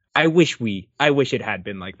I wish it had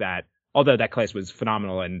been like that. Although that class was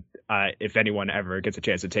phenomenal, and if anyone ever gets a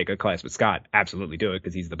chance to take a class with Scott, absolutely do it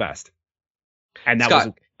because he's the best. And that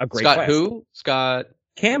was a great Scott class. Who? Scott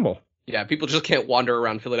Campbell. Yeah, people just can't wander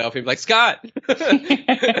around Philadelphia and be like, Scott!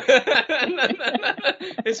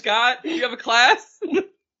 Hey, Scott, do you have a class?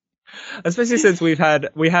 Especially since we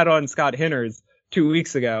had on Scott Hinners 2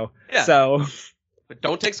 weeks ago. Yeah. So. But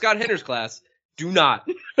don't take Scott Hinners' class. Do not.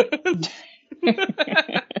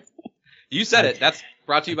 You said it. That's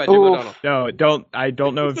brought to you by Jim O'Donnell. No, don't. I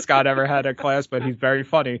don't know if Scott ever had a class, but he's very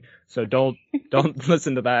funny. So don't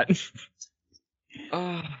listen to that.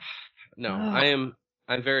 No,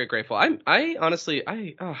 I'm very grateful. I honestly,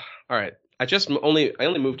 all right. I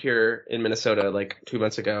only moved here in Minnesota like 2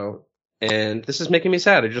 months ago, and this is making me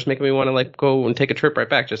sad. It's just making me want to like go and take a trip right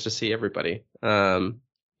back just to see everybody.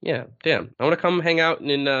 Yeah, damn. I want to come hang out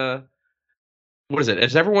in, what is it?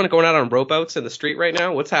 Is everyone going out on rowboats in the street right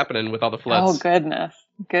now? What's happening with all the floods? Oh, goodness.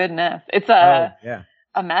 It's a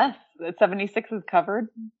mess. The 76 is covered.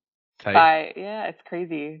 Tight. It's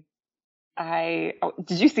crazy.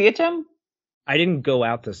 Did you see it, Jim? I didn't go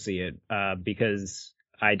out to see it because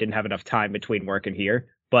I didn't have enough time between work and here,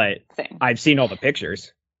 but Same. I've seen all the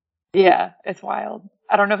pictures. Yeah, it's wild.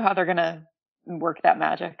 I don't know how they're going to work that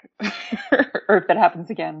magic or if that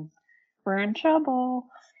happens again. We're in trouble.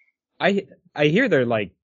 I hear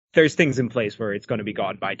there's things in place where it's going to be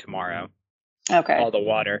gone by tomorrow. Okay. All the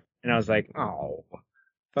water. And I was like, oh,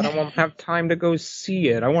 but I won't have time to go see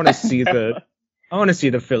it. I want to see the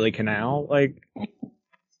Philly Canal. Like,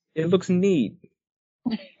 it looks neat.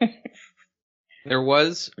 There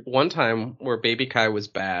was one time where Baby Kai was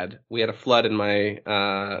bad. We had a flood in my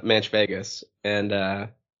Manch Vegas, and a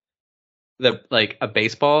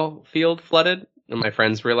baseball field flooded, and my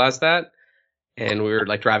friends realized that, and we were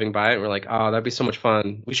like driving by it, and we're like, oh, that'd be so much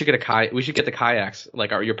fun. We should get the kayaks, like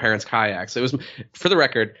your parents' kayaks. It was, for the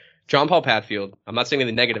record, John Paul Padfield, I'm not saying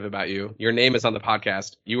anything negative about you. Your name is on the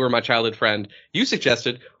podcast. You were my childhood friend. You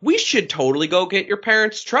suggested we should totally go get your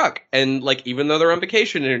parents' truck. And like, even though they're on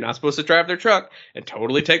vacation and you're not supposed to drive their truck, and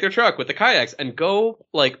totally take their truck with the kayaks and go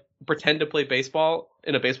like pretend to play baseball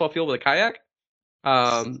in a baseball field with a kayak.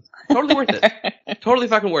 Totally worth it. Totally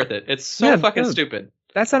fucking worth it. It's so fucking stupid.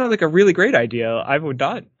 That sounded like a really great idea. I would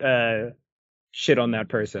not shit on that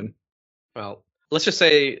person. Well, let's just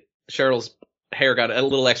say Cheryl's hair got a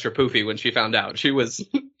little extra poofy when she found out. She was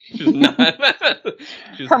not.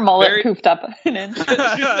 Her mullet poofed up an inch.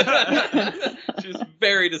 She was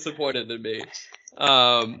very disappointed in me.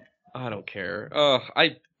 I don't care.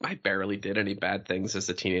 I barely did any bad things as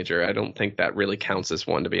a teenager. I don't think that really counts as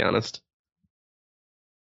one, to be honest.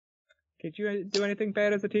 Did you do anything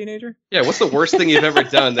bad as a teenager? Yeah, what's the worst thing you've ever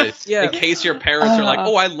done that in case your parents are like,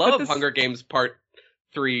 oh, I love Hunger Games Part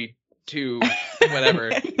 3, 2,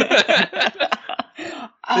 whatever. This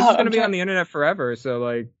is going to be on the internet forever, so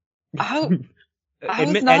like,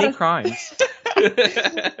 admit any crimes.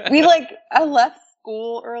 I left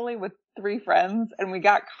school early with 3 friends, and we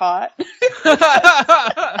got caught. We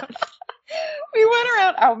went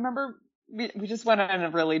around. I remember we just went in a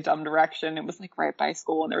really dumb direction. It was like right by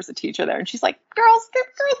school, and there was a teacher there, and she's like, "Girls, come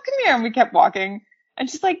here," and we kept walking, and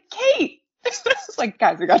she's like, "Kate." It's like,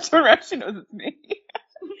 guys, we got to turn around. She knows it's me.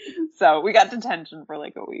 So we got detention for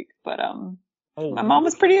like a week, but Oh, My mom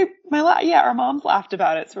was our moms laughed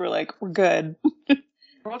about it, so we're like, we're good.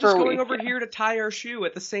 We're all For just a going week, over yeah. here to tie our shoe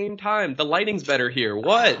at the same time. The lighting's better here.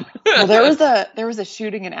 What? Well, there was a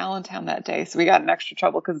shooting in Allentown that day, so we got in extra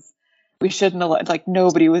trouble because we shouldn't have like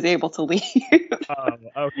nobody was able to leave.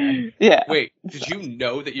 okay. Yeah. Wait, did you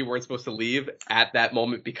know that you weren't supposed to leave at that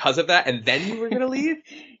moment because of that, and then you were gonna leave?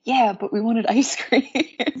 Yeah, but we wanted ice cream,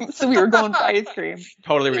 so we were going for ice cream.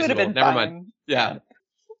 Totally It would have reasonable. been Never fine. mind. Yeah.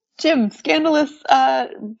 Jim, scandalous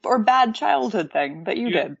or bad childhood thing that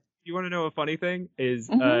you did. You want to know a funny thing? Is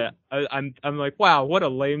Mhm. I'm like, wow, what a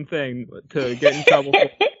lame thing to get in trouble for.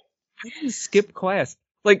 I didn't skip class.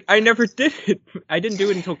 Like, I never did it. I didn't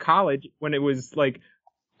do it until college when it was like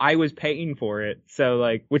I was paying for it. So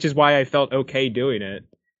like, which is why I felt okay doing it.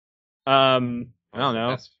 I don't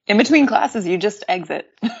know. In between classes, you just exit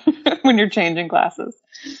when you're changing classes.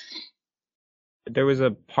 There was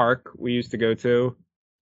a park we used to go to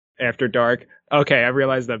after dark. Okay, I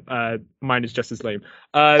realized that mine is just as lame.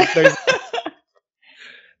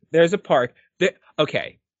 There's a park.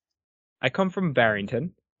 Okay, I come from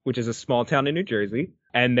Barrington, which is a small town in New Jersey,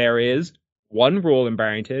 and there is one rule in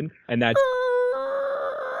Barrington, and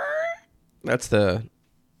That's the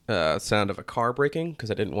sound of a car braking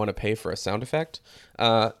because I didn't want to pay for a sound effect.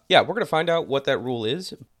 Yeah, we're going to find out what that rule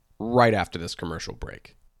is right after this commercial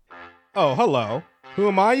break. Oh, hello. Who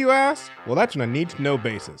am I, you ask? Well, that's on a need-to-know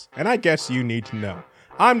basis, and I guess you need to know.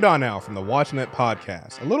 I'm Donnell from the Watching It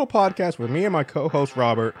Podcast, a little podcast where me and my co-host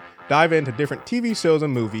Robert dive into different TV shows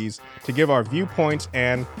and movies to give our viewpoints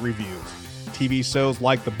and reviews. TV shows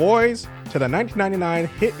like The Boys to the 1999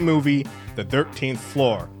 hit movie The 13th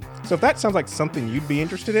Floor. So if that sounds like something you'd be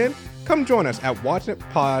interested in, come join us at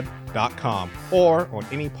watchingitpod.com or on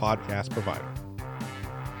any podcast provider.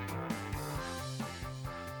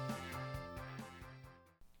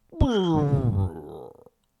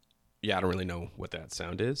 Yeah, I don't really know what that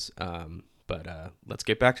sound is, but let's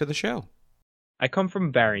get back to the show. I come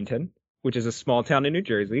from Barrington, which is a small town in New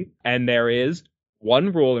Jersey, and there is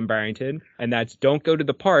one rule in Barrington, and that's don't go to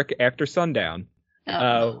the park after sundown.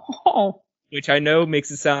 Which I know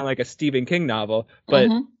makes it sound like a Stephen King novel, but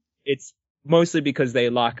it's mostly because they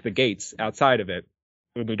lock the gates outside of it.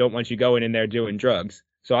 We don't want you going in there doing drugs.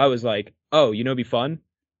 So I was like, oh, it'd be fun?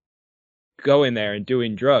 Go in there and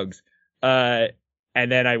doing drugs. And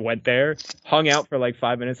then I went there, hung out for like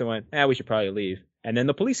 5 minutes and went, we should probably leave. And then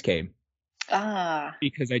the police came.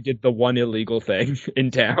 Because I did the one illegal thing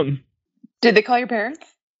in town. Did they call your parents?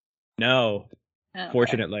 No, Okay.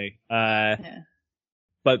 fortunately. Yeah.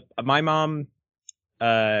 But my mom,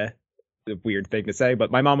 a weird thing to say,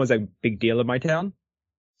 but my mom was a big deal in my town.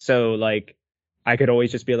 So, like, I could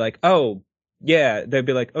always just be like, oh, yeah. They'd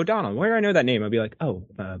be like, O'Donnell, where do I know that name? I'd be like, oh,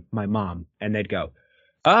 my mom. And they'd go,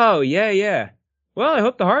 oh, yeah. Well, I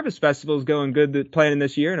hope the Harvest Festival's going good planning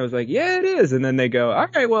this year. And I was like, yeah, it is. And then they go, all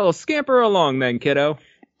right, well, scamper along then, kiddo.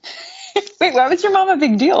 Wait, why was your mom a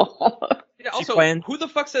big deal? Yeah, also, planned- who the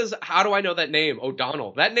fuck says, how do I know that name?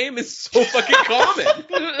 O'Donnell. That name is so fucking common.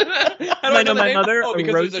 How do I know that my name? mother, Oh,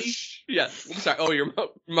 because there's a Rosie. yeah, I'm sorry. Oh, your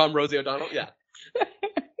mom, Rosie O'Donnell? Yeah.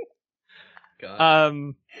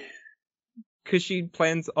 God. Because she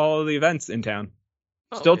plans all the events in town.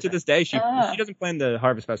 Oh, Still okay. to this day, she doesn't plan the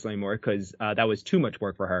Harvest Festival anymore because that was too much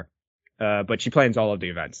work for her. But she plans all of the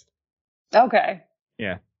events. Okay.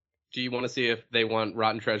 Yeah. Do you want to see if they want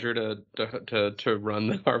Rotten Treasure to run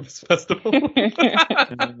the Harvest Festival?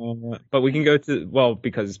 But we can go to,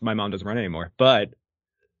 because my mom doesn't run anymore, but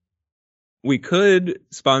we could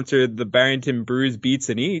sponsor the Barrington Brews Beats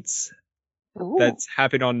and Eats. Ooh. That's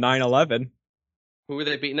happening on 9/11. Who are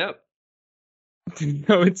they beating up?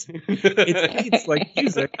 No, it's beats like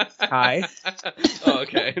music. Hi. Oh,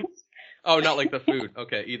 okay. Oh, not like the food.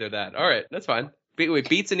 Okay, either that. All right, that's fine. Wait,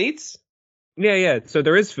 Beats and Eats? Yeah. So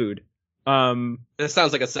there is food. This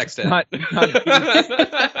sounds like a sex den. Not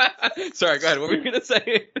Sorry, go ahead. What were you gonna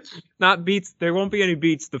say? not beats. There won't be any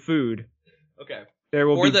beats. The food. Okay. There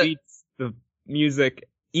will Or be the- beats. The music,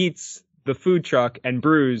 Eats, the food truck, and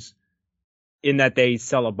Brews. In that they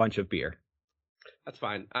sell a bunch of beer. That's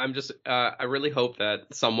fine. I'm just. I really hope that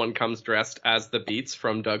someone comes dressed as the Beats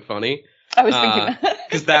from Doug Funny, I was thinking that.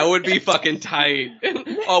 because that would be fucking tight.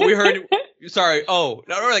 Oh, we heard. Sorry. Oh,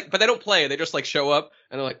 no, or but they don't play. They just like show up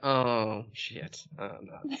and they're like, oh shit. Oh,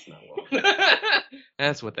 no, that's not what.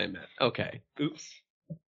 That's what they meant. Okay. Oops.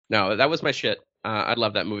 No, that was my shit. I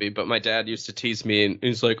love that movie, but my dad used to tease me, and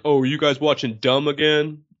he's like, "Oh, are you guys watching Dumb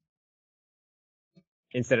again?"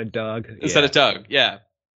 Instead of Doug. Instead of Doug. Yeah.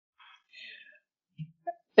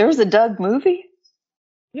 There was a Doug movie?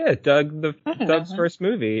 Yeah, Doug, I don't Doug's know. first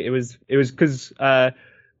movie. It was because after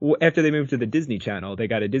they moved to the Disney Channel, they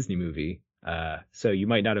got a Disney movie. So you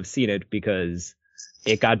might not have seen it because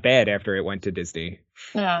it got bad after it went to Disney.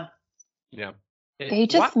 Yeah. Yeah. They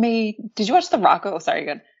just made. Did you watch the Rocco? Oh, sorry,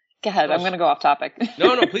 good. Go ahead. I'm going to go off topic.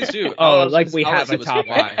 No, please do. Oh, like we have a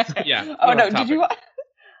topic. Yeah. Oh no, did you?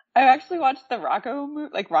 I actually watched the Rocco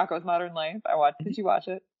movie, like Rocco's Modern Life. Did you watch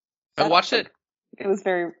it? I watched it. It was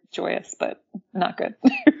very joyous, but not good.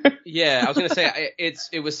 Yeah, I was gonna say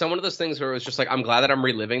it was one of those things where it was just like, I'm glad that I'm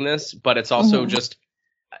reliving this, but it's also just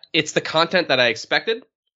it's the content that I expected.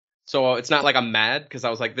 So it's not like I'm mad because I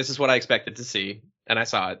was like, this is what I expected to see, and I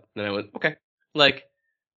saw it, and I went, okay. Like,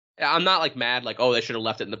 I'm not like mad, like, oh, they should have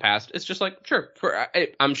left it in the past. It's just like, sure,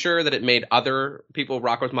 I'm sure that it made other people,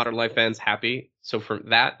 Rocko's Modern Life fans, happy. So for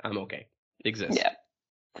that, I'm okay. It exists. Yeah,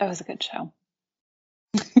 that was a good show.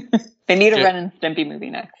 They need a Ren and Stimpy movie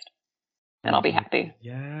next, and I'll be happy.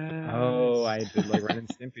 Yeah. Oh, I did like Ren and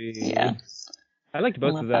Stimpy. Yeah. I liked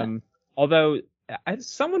both of them. Although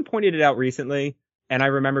someone pointed it out recently, and I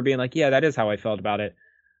remember being like, yeah, that is how I felt about it.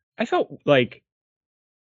 I felt like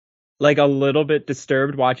a little bit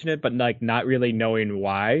disturbed watching it, but like not really knowing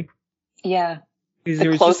why. Yeah. Because the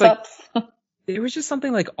there was close-ups. There was just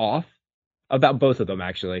something like off about both of them,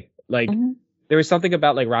 actually. Like there was something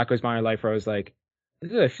about like Rocko's Modern Life where I was like,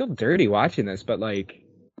 I feel dirty watching this, but like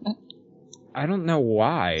I don't know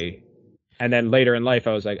why. And then later in life,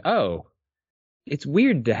 I was like, oh, it's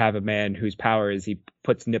weird to have a man whose power is he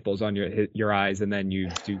puts nipples on your eyes and then you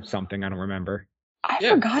do something I don't remember. I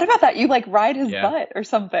forgot about that. You like ride his butt or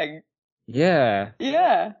something. Yeah.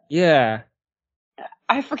 Yeah. Yeah.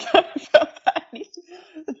 I forgot about that. It's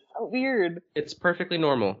so weird. It's perfectly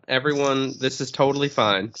normal. Everyone, this is totally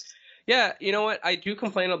fine. Yeah, you know what? I do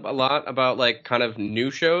complain a lot about like kind of new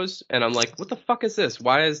shows, and I'm like, what the fuck is this?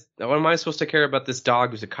 What am I supposed to care about this dog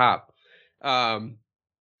who's a cop? But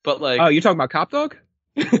like, oh, you talking about Cop Dog?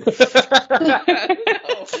 No, talking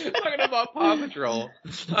about Paw Patrol.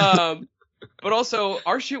 But also,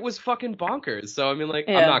 our shit was fucking bonkers. So I mean, like,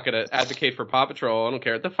 I'm not gonna advocate for Paw Patrol. I don't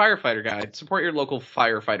care. The firefighter guy, support your local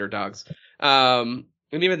firefighter dogs.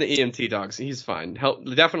 And even the EMT dogs, he's fine.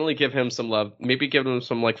 Definitely give him some love. Maybe give him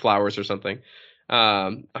some like flowers or something.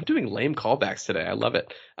 I'm doing lame callbacks today. I love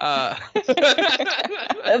it. That's a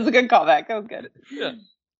good callback. That was good. Yeah. Do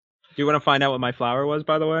you want to find out what my flower was,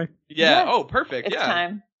 by the way? Yeah. Oh, perfect. It's yeah.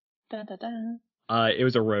 time. Dun, dun, dun. It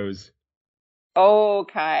was a rose.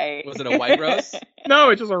 Okay. Was it a white rose? No,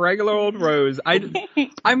 it's just a regular old rose. I'm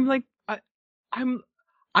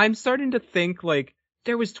starting to think like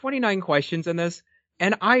there was 29 questions in this,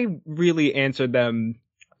 and I really answered them.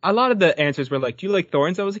 A lot of the answers were like, "Do you like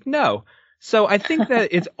thorns?" I was like, "No." So I think that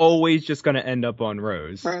it's always just going to end up on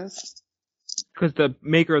rose. Rose. Because the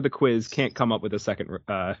maker of the quiz can't come up with a second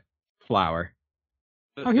flower.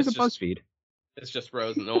 Oh, here's a BuzzFeed. It's just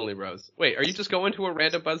rose and only rose. Wait, are you just going to a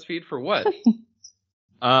random BuzzFeed for what?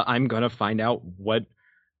 I'm gonna find out what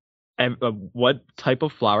type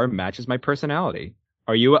of flower matches my personality.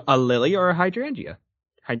 Are you a lily or a hydrangea?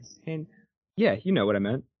 Yeah, you know what I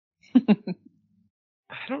meant.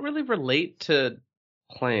 I don't really relate to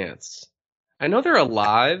plants. I know they're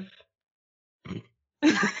alive.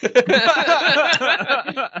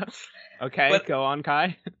 Okay, but, go on,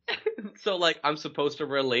 Kai. So, like, I'm supposed to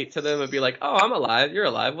relate to them and be like, oh, I'm alive, you're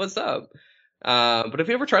alive, what's up? But have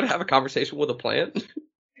you ever tried to have a conversation with a plant?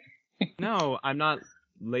 No, I'm not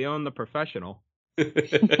Leon the professional.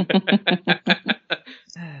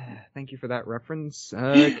 Thank you for that reference.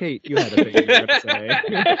 Kate, you had a thing you were going to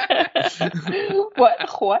say.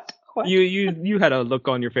 What? You had a look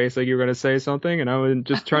on your face like you were going to say something, and I was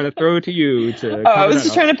just trying to throw it to you to. I was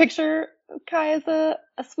just trying to picture Kai as a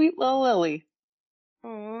sweet little lily.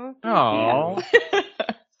 Aww.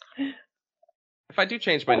 If I do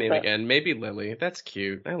change my name again, maybe Lily. That's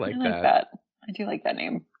cute. I like that. I do like that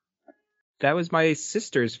name. That was my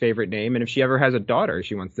sister's favorite name, and if she ever has a daughter,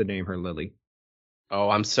 she wants to name her Lily. Oh,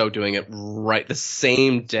 I'm so doing it right the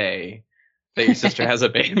same day that your sister has a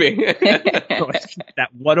baby.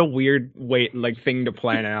 What a weird thing to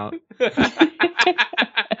plan out.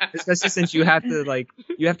 Especially since you have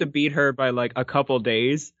to beat her by like a couple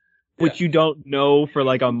days, which you don't know for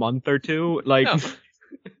like a month or two. Like, no.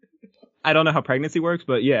 I don't know how pregnancy works,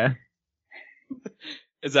 but yeah.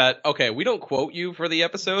 Is that okay? We don't quote you for the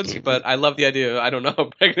episodes, but I love the idea. I don't know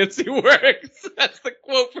how pregnancy works. That's the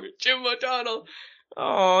quote for Jim O'Donnell.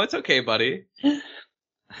 Oh, it's okay, buddy. I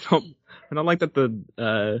don't like that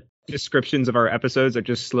the descriptions of our episodes are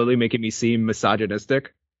just slowly making me seem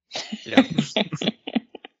misogynistic. Yeah.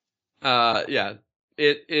 Yeah.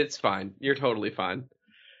 It's fine. You're totally fine.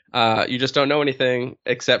 You just don't know anything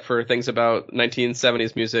except for things about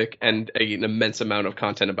 1970s music and an immense amount of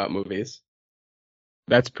content about movies.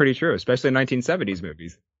 That's pretty true, especially 1970s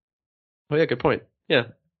movies. Oh yeah, good point. Yeah.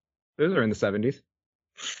 Those are in the 70s.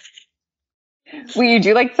 Wait, you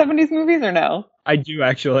do like 70s movies or no? I do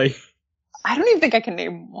actually. I don't even think I can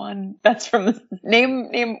name one that's from the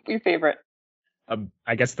name your favorite.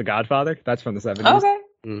 I guess The Godfather. That's from the 70s. Okay.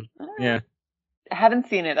 Mm. All right. Yeah, I haven't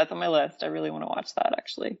seen it. That's on my list. I really want to watch that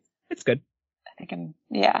actually. it's good.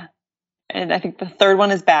 Yeah. And I think the third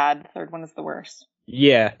one is bad. The third one is the worst.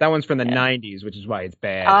 Yeah, that one's from the Yeah. 90s, which is why it's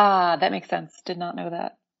bad. Ah, that makes sense. Did not know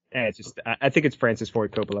that. Yeah, it's just I think it's Francis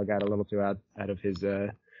Ford Coppola got a little too out of his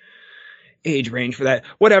age range for that.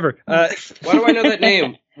 Whatever. Why do I know that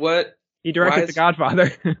name? What? He directed The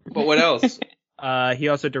Godfather. But what else? He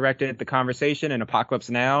also directed The Conversation and Apocalypse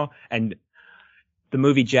Now and the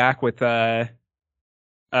movie Jack with Robin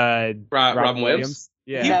Williams.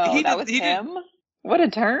 Yeah. No, that was him? What a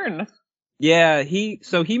turn. Yeah, he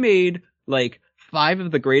made like 5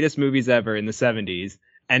 of the greatest movies ever in the 70s,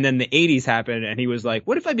 and then the 80s happened, and he was like,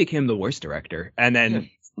 what if I became the worst director? And then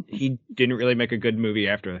he didn't really make a good movie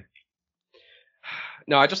after.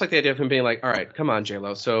 No, I just like the idea of him being like, all right, come on,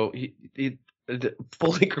 J-Lo. So he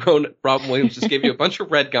fully grown Robin Williams just gave you a bunch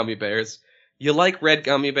of red gummy bears. You like red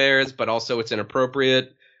gummy bears, but also it's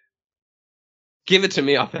inappropriate. Give it to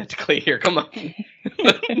me authentically here. Come on.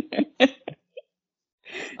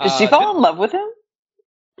 Did she fall in love with him?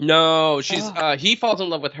 No, he falls in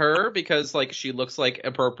love with her because like she looks like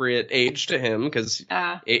appropriate age to him because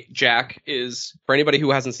Jack is, for anybody who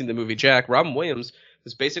hasn't seen the movie Jack, Robin Williams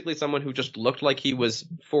is basically someone who just looked like he was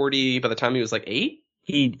 40 by the time he was like 8.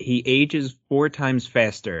 He ages 4 times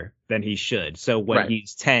faster than he should. So when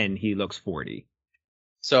he's 10, he looks 40.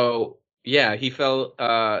 So yeah, he fell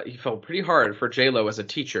pretty hard for J-Lo as a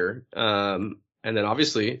teacher. And then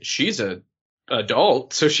obviously she's a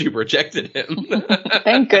adult, so she rejected him.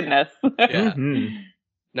 Thank goodness. Yeah. Mm-hmm.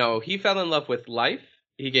 No, he fell in love with life.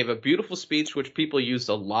 He gave a beautiful speech, which people used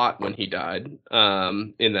a lot when he died. In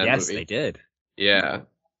that movie. Yes, they did. Yeah.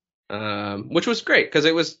 Which was great because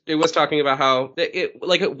it was talking about how it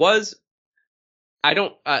was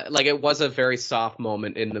a very soft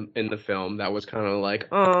moment in the film that was kind of like,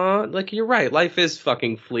 like you're right, life is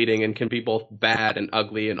fucking fleeting and can be both bad and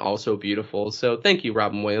ugly and also beautiful. So thank you,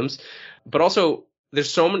 Robin Williams. But also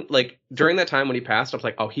there's so many, like during that time when he passed, I was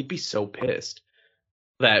like, oh, he'd be so pissed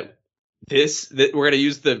that we're gonna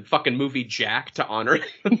use the fucking movie Jack to honor him.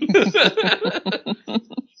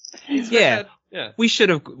 Yeah. Yeah. We should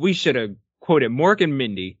have quoted Mork and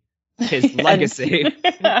Mindy, his legacy.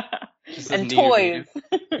 And toys.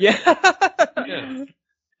 Yeah.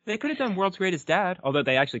 They could have done World's Greatest Dad, although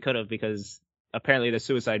they actually could have because apparently the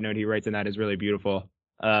suicide note he writes in that is really beautiful.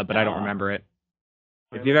 But I don't remember it.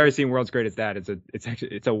 If you've ever seen World's Greatest Dad, it's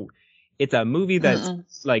a movie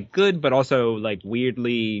that's like good, but also like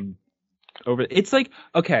weirdly over. It's like,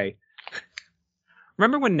 okay.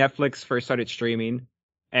 Remember when Netflix first started streaming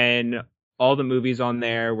and all the movies on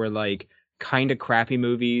there were like kind of crappy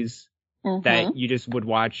movies that you just would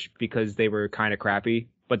watch because they were kind of crappy,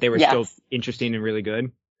 but they were still interesting and really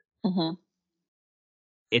good. Mm-hmm.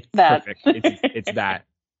 It's perfect. It's that.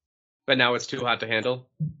 But now it's too hot to handle.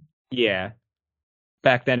 Yeah.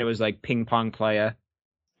 Back then it was like Ping Pong Playa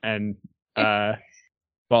and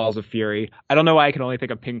Balls of Fury. I don't know why I can only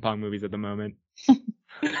think of ping pong movies at the moment.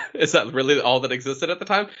 Is that really all that existed at the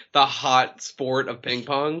time? The hot sport of ping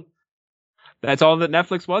pong? That's all that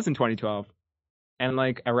Netflix was in 2012. And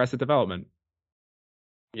like Arrested Development.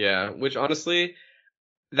 Yeah, which honestly,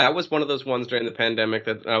 that was one of those ones during the pandemic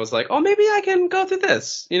that I was like, oh, maybe I can go through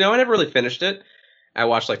this. You know, I never really finished it. I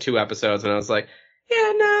watched like 2 episodes and I was like,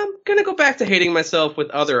 yeah, no, I'm gonna go back to hating myself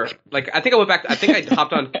with other, like, I think I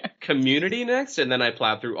hopped on Community next, and then I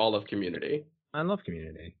plowed through all of Community. I love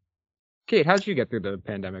Community. Kate, how'd you get through the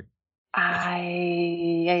pandemic? I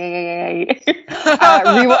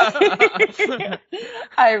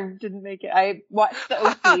didn't make it. I watched the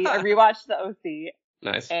OC. I rewatched the OC.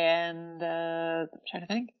 Nice. And I'm trying to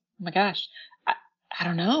think. Oh my gosh, I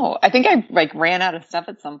don't know. I think I like ran out of stuff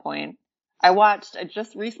at some point. I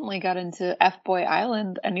just recently got into F-Boy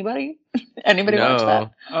Island. Anybody watch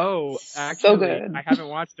that? Oh, actually, so good. I haven't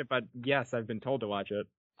watched it, but yes, I've been told to watch it.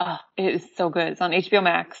 Oh, it is so good. It's on HBO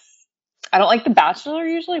Max. I don't like The Bachelor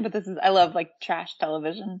usually, but I love like trash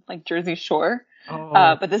television, like Jersey Shore.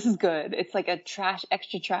 Oh. But this is good. It's like a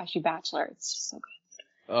extra trashy Bachelor. It's just so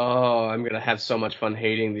good. Oh, I'm going to have so much fun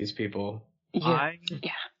hating these people. Yeah.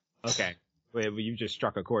 Okay. Wait, well, you just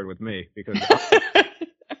struck a chord with me because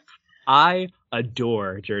I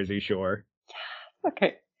adore Jersey Shore.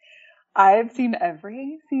 Okay. I've seen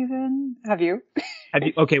every season. Have you?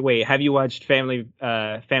 Okay, wait. Have you watched Family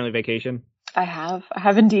Vacation? I have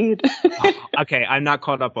indeed. Okay, I'm not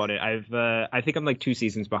caught up on it. I think I'm like 2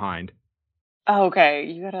 seasons behind. Oh, okay,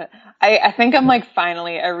 you gotta. I think I'm like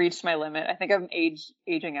finally. I reached my limit. I think I'm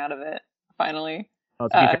aging out of it finally. Well,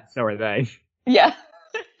 to be fair, so are they. Yeah,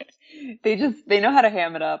 they know how to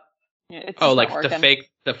ham it up. Yeah, it's Oh, just like not the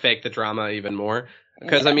working. fake the drama even more.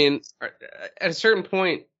 Because Yeah. I mean, at a certain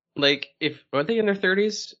point, like if are they in their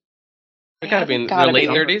 30s? They Yeah, gotta be they've in their gotta late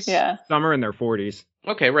be. 30s. Yeah. Some are in their 40s.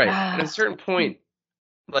 Okay, right. At a certain point,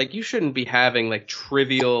 like you shouldn't be having like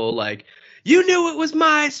trivial like you knew it was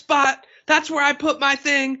my spot. That's where I put my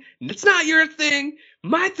thing. It's not your thing.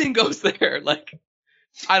 My thing goes there. Like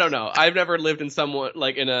I don't know. I've never lived in someone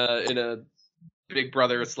like in a Big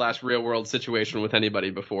Brother / real world situation with anybody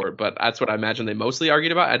before, but that's what I imagine they mostly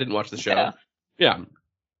argued about. I didn't watch the show. Yeah. Yeah.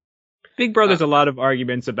 Big Brother's a lot of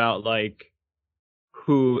arguments about like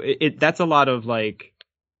who that's a lot of like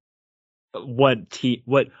what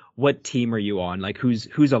team are you on? Like whose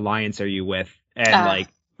alliance are you with? And like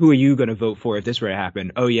who are you gonna vote for if this were to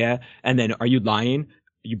happen? Oh yeah, and then are you lying?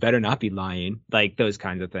 You better not be lying. Like those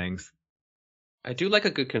kinds of things. I do like a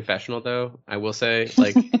good confessional though. I will say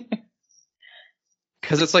like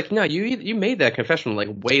because it's like no, you made that confessional like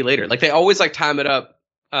way later. Like they always like time it up.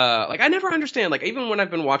 Like I never understand. Like even when I've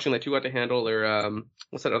been watching like Too Hot to Handle or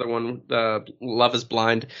what's that other one? Love Is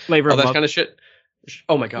Blind. Flavor All of that Love. kind of shit.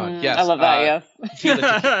 Oh my god, yes. I love that. Yes.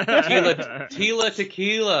 Tila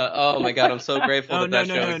Tequila. Oh my god, I'm so grateful that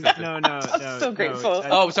show existed. No. I'm so grateful.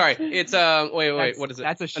 Oh, sorry. It's wait, what is it?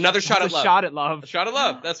 That's Another Shot at Love. Shot at Love. A Shot at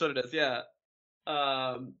Love. That's what it is. Yeah.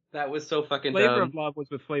 That was so fucking Flavor dumb. of Love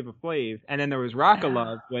was with Flavor Flav, and then there was Rock of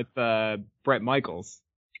Love with Bret Michaels.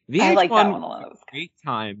 I like that one a was lot. a great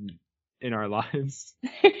time in our lives.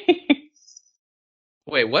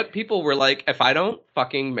 Wait, what? People were like, if I don't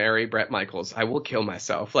fucking marry Bret Michaels, I will kill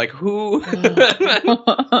myself. Like, who?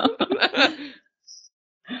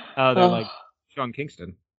 Oh, they're like Sean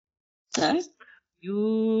Kingston. Huh?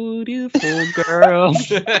 Beautiful girl.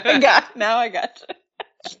 Now I got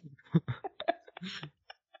you.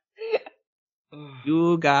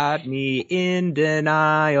 You got me in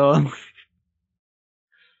denial.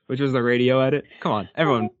 Which was the radio edit. Come on,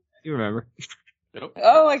 everyone, you remember? Nope.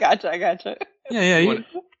 Oh, I gotcha. Yeah.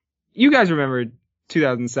 You guys remember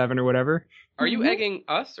 2007 or whatever. Are you egging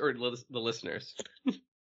us or the listeners?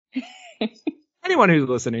 Anyone who's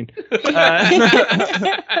listening.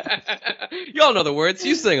 Y'all know the words.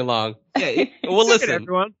 You sing along. Yeah, we'll listen.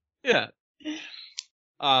 Everyone. Yeah.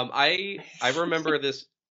 I remember this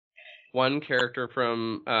one character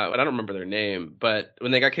from I don't remember their name, but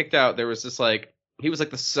when they got kicked out, there was this like he was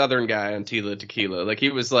like the southern guy on Tila Tequila. Like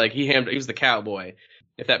he was the cowboy,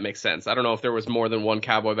 if that makes sense. I don't know if there was more than one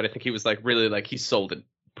cowboy, but I think he was like really like he sold it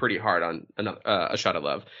pretty hard on A Shot at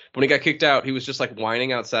Love. But when he got kicked out, he was just like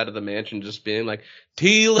whining outside of the mansion, just being like,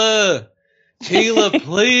 Tila,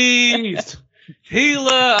 please,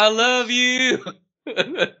 Tila, I love you.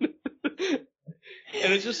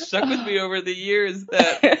 And it just stuck with me over the years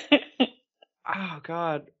that, oh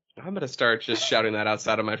God, I'm going to start just shouting that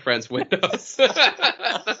outside of my friends' windows. Let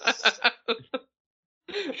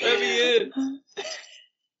me in.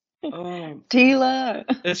 Oh, Tila.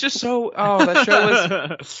 it's just so, that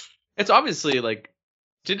show was, it's obviously like,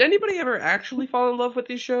 did anybody ever actually fall in love with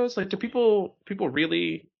these shows? Like, do people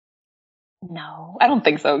really? No, I don't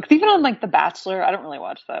think so. Because even on like The Bachelor, I don't really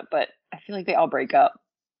watch that, but I feel like they all break up.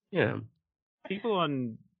 Yeah. People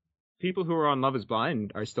who are on Love Is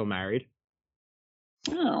Blind are still married.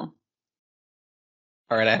 Oh.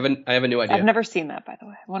 All right, I have a new idea. I've never seen that, by the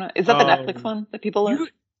way. Is that the Netflix one that people love?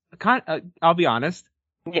 I'll be honest.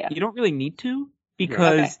 Yeah. You don't really need to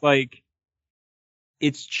because like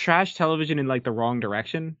it's trash television in like the wrong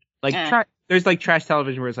direction. Like there's like trash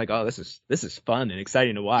television where it's like, oh, this is fun and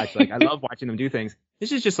exciting to watch. Like I love watching them do things.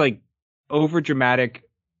 This is just like over dramatic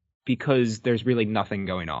because there's really nothing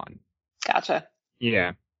going on. Gotcha.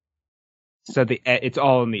 Yeah. So it's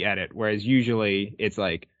all in the edit, whereas usually it's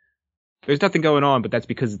like there's nothing going on, but that's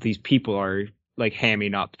because these people are like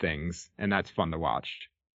hamming up things, and that's fun to watch.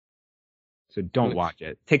 So don't watch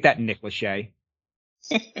it. Take that, Nick Lachey.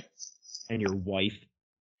 And your wife.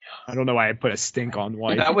 I don't know why I put a stink on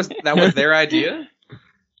wife. That was their idea?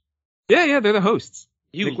 Yeah, they're the hosts.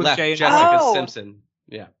 You Nick left Lachey and Jessica Oh. Simpson.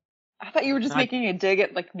 Yeah. I thought you were just making a dig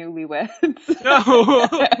at like newlyweds.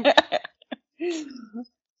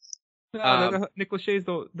 No, Nick Lachey's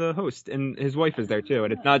the host, and his wife is there too,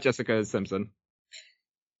 and it's not Jessica Simpson.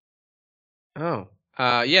 Oh.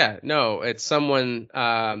 Yeah, no, it's someone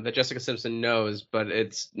that Jessica Simpson knows, but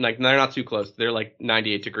it's like they're not too close. They're like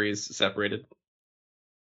 98 degrees separated.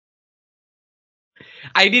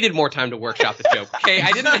 I needed more time to workshop the joke. Okay,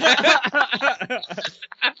 I didn't.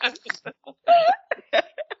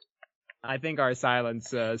 I think our silence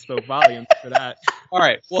spoke volumes for that. All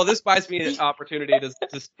right. Well, this buys me an opportunity to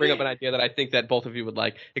bring up an idea that I think that both of you would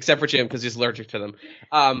like, except for Jim because he's allergic to them.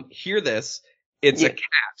 Hear this. It's a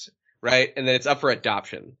cat, right? And then it's up for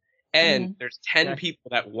adoption. And there's 10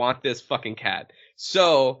 people that want this fucking cat.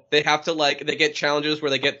 So they have to they get challenges where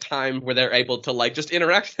they get time where they're able to just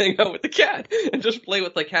interact, hang out with the cat and just play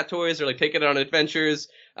with cat toys or take it on adventures.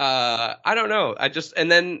 I don't know. And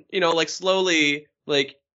then, slowly,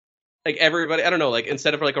 everybody, I don't know,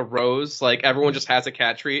 instead of a rose, everyone just has a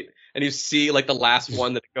cat treat, and you see the last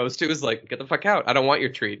one that it goes to is get the fuck out. I don't want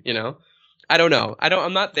your treat, I don't know.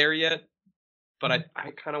 I'm not there yet, but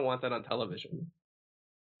I kind of want that on television.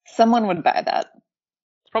 Someone would buy that.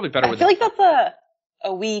 It's probably better I feel like that's a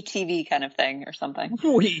Wii TV kind of thing or something.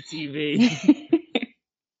 Wii TV.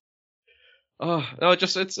 Oh, no, it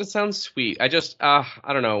sounds sweet. I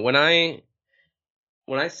don't know. When I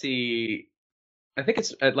see, I think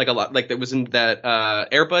it's a lot, that was in that,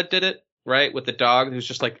 Air Bud did it, right? With the dog who's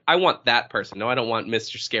just I want that person. No, I don't want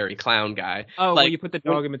Mr. Scary Clown guy. Oh, when you put the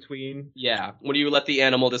dog in between. Yeah. When you let the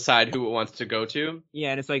animal decide who it wants to go to.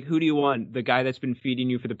 Yeah, and it's who do you want? The guy that's been feeding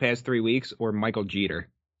you for the past 3 weeks or Michael Jeter?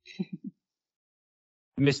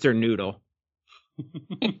 Mr. Noodle.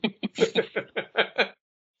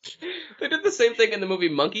 They did the same thing in the movie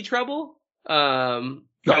Monkey Trouble. Go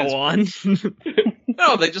on.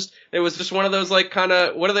 No, it was just one of those kind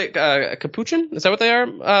of, what are they, capuchin? Is that what they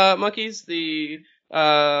are? Monkeys?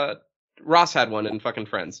 Ross had one in fucking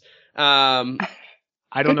Friends. I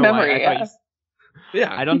don't know memory, why.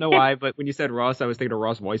 Yeah. I don't know why, but when you said Ross, I was thinking of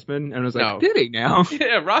Ross Weissman, and I was No. did he now?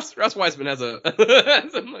 Yeah, Ross Weissman has a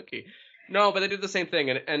monkey. No, but they did the same thing,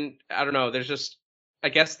 and I don't know, there's I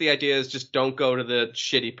guess the idea is just don't go to the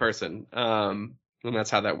shitty person, and that's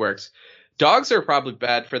how that works. Dogs are probably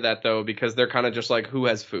bad for that, though, because they're kind of just who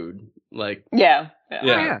has food. Yeah.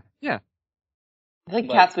 Yeah. I think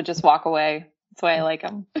cats would just walk away. That's why I like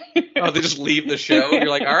them. Oh, they just leave the show? You're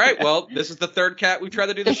all right, well, this is the third cat we've tried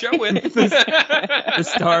to do the show with. The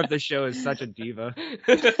star of the show is such a diva.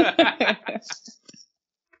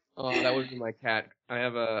 Oh, that would be my cat. I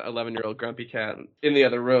have a 11-year-old grumpy cat in the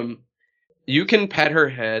other room. You can pet her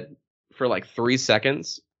head for 3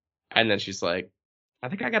 seconds, and then she's like, I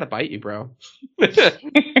think I gotta bite you, bro. I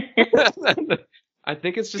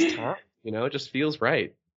think it's just time, it just feels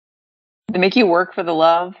right. They make you work for the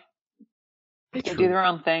love. They do their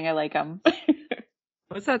own thing. I like them.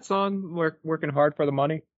 What's that song? Working hard for the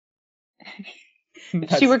money?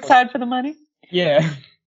 She works hard for the money? Yeah.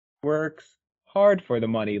 Works hard for the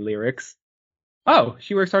money lyrics. Oh,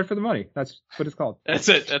 she works hard for the money. That's what it's called. That's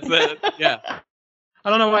it. Yeah. I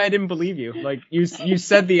don't know why I didn't believe you. You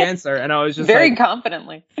said the answer, and I was just very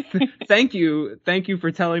confidently. Thank you for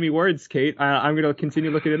telling me words, Kate. I'm gonna continue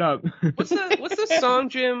looking it up. What's the song,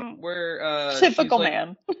 Jim? Where typical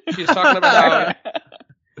man. She's talking about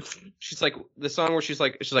she's the song where she's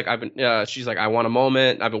like I want a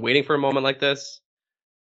moment. I've been waiting for a moment like this.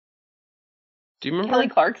 Do you remember Kelly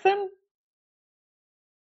Clarkson?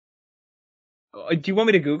 Do you want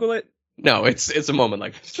me to Google it? No, it's a moment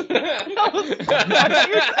like this. It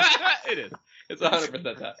is. It's 100%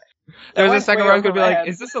 that. There was a second where I was gonna be like,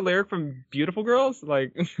 "Is this a lyric from Beautiful Girls?" No.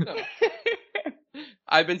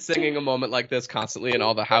 I've been singing a moment like this constantly in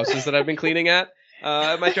all the houses that I've been cleaning at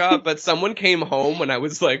my job. But someone came home when I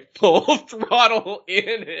was full throttle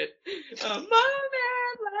in it. A moment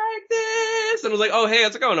like this, and I was like, "Oh, hey,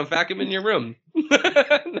 how's it going? I'm vacuuming your room.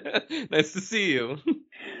 Nice to see you."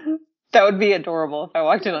 That would be adorable if I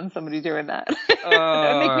walked in on somebody doing that.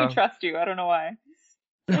 That would make me trust you. I don't know why.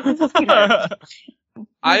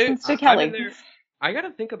 I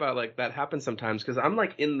gotta think about that happens sometimes because I'm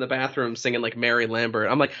in the bathroom singing Mary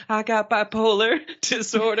Lambert. I'm like, I got bipolar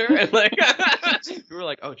disorder, and we were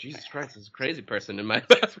like, oh Jesus Christ, this is a crazy person in my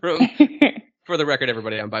bathroom. For the record,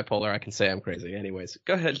 everybody, I'm bipolar. I can say I'm crazy. Anyways,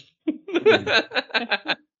 go ahead.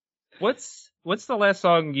 What's the last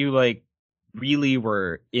song you really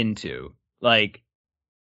were into?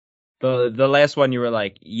 The last one you were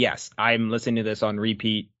like, yes, I'm listening to this on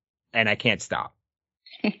repeat and I can't stop.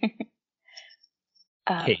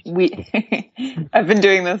 I've been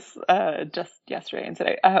doing this just yesterday and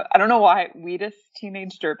today. I don't know why. Wheatus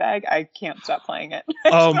Teenage Dirtbag. I can't stop playing it.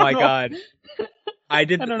 Oh my god. I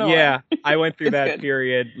did. I don't know yeah, why. I went through It's that good.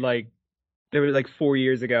 period. There was 4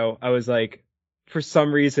 years ago. I was for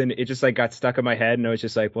some reason, it just got stuck in my head, and I was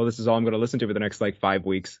just well, this is all I'm going to listen to for the next 5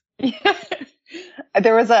 weeks.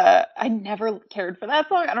 There was I never cared for that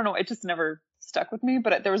song. I don't know. It just never stuck with me.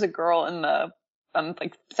 But there was a girl in the on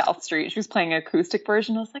like South Street. She was playing an acoustic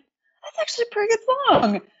version. I was like, that's actually a pretty good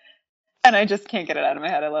song. And I just can't get it out of my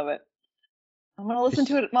head. I love it. I'm going to listen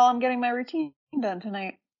to it while I'm getting my routine done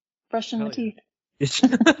tonight. Brushing my teeth.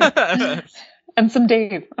 And some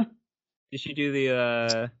Dave. Did she do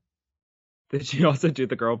did she also do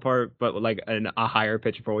the girl part, but like a higher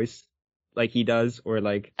pitched voice, like he does, or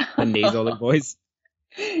like a nasal voice?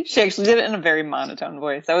 She actually did it in a very monotone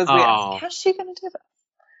voice. I was weird. I was like, how's she gonna do that?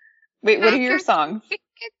 Wait, what are your songs?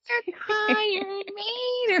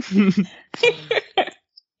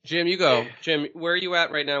 Jim, you go. Jim, where are you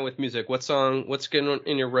at right now with music? What's getting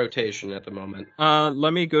in your rotation at the moment?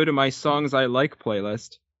 Let me go to my songs I like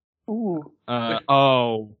playlist. Ooh.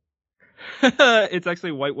 It's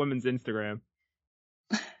actually White Woman's Instagram.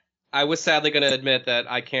 I was sadly going to admit that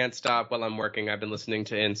I can't stop while I'm working. I've been listening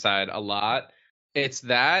to Inside a lot. It's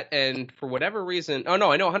that, and for whatever reason, oh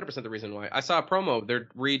no, I know 100% the reason why. I saw a promo. They're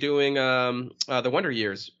redoing the Wonder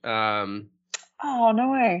Years. Oh,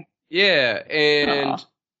 no way. Yeah, and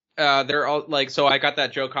they're all like, so I got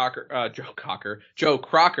that Joe Crocker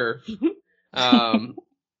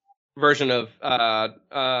version of I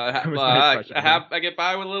get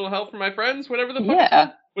by with a little help from my friends, whatever the fuck.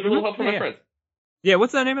 Yeah. With a little help from my friends. Yeah,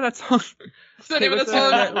 what's the name of that song? What's the name of that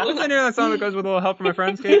song? What's the name of that song that goes with a little help from my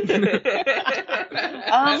friends, Kate? Let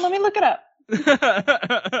me look it up.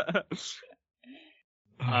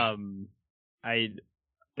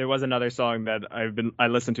 There was another song that I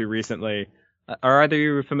listened to recently. Are either of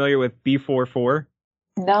you familiar with B44?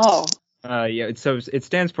 No. Yeah, it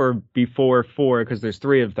stands for before 4 because there's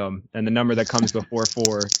 3 of them, and the number that comes before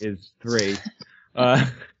 4 is 3.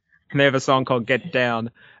 And they have a song called Get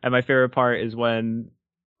Down, and my favorite part is when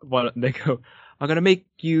they go, I'm gonna make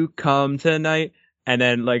you come tonight, and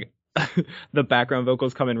then like the background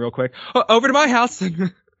vocals come in real quick. Oh, over to my house. You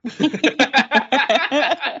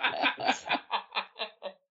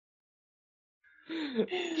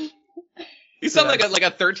sound like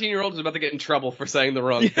a 13-year-old who's about to get in trouble for saying the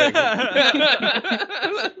wrong thing.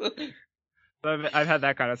 I've had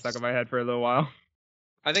that kind of stuck in my head for a little while.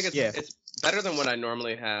 I think it's better than what I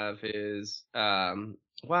normally have is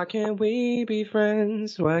why can't we be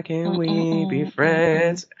friends? Why can't we be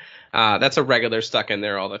friends? That's a regular stuck in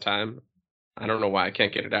there all the time. I don't know why I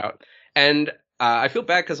can't get it out. And I feel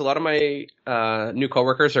bad because a lot of my new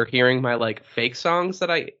coworkers are hearing my like fake songs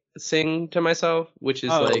that I sing to myself, which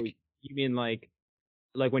is like. You mean like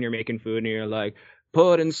when you're making food and you're like,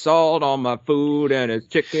 putting salt on my food and it's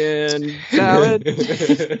chicken salad?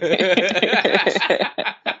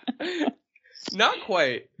 Not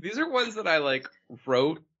quite. These are ones that I like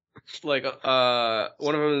wrote. Like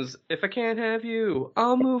one of them is, if I can't have you,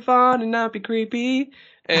 I'll move on and not be creepy.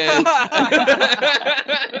 And I've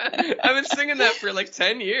been singing that for like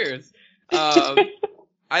 10 years.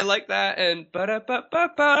 I like that, and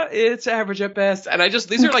ba-da-ba-ba-ba, it's average at best. And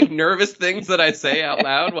these are like nervous things that I say out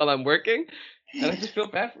loud while I'm working. And I just feel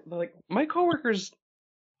bad for, like, my coworkers,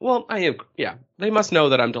 well, they must know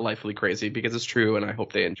that I'm delightfully crazy because it's true and I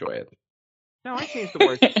hope they enjoy it. No, I changed the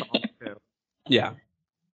words to songs too. Yeah.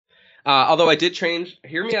 Although I did change,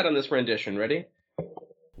 hear me out on this rendition, ready?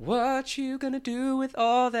 What you gonna do with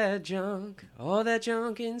all that junk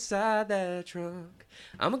inside that trunk?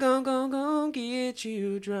 I'm gonna get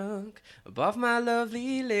you drunk off my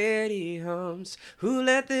lovely lady hums. Who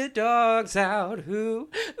let the dogs out? Who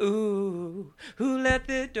let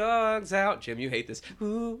the dogs out? Jim, you hate this.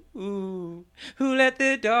 Who let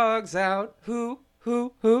the dogs out? Who?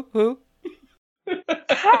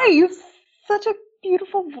 Hi, you have such a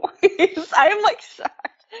beautiful voice. I am like shocked.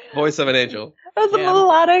 Voice of an angel. That was a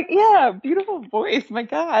melodic, beautiful voice. My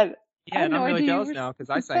God. Yeah, and I'm really jealous now because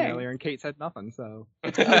I sang earlier and Kate said nothing, so.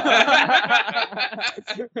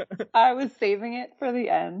 I was saving it for the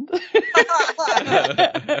end.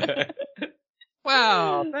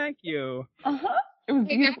 Wow, thank you. It was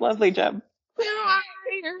beautiful, lovely job.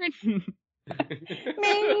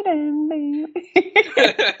 Maiden baby.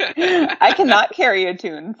 I cannot carry a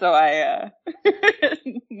tune, so I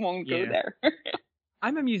won't go there.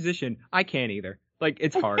 I'm a musician. I can't either. Like,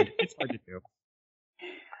 it's hard. It's hard to do.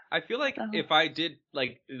 I feel like if I did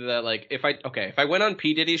if I went on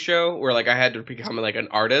P. Diddy's show where like I had to become like an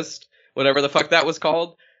artist, whatever the fuck that was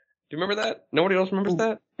called. Do you remember that? Nobody else remembers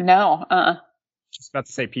that? No. Just about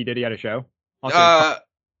to say P. Diddy had a show.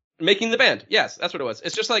 Making the Band. Yes, that's what it was.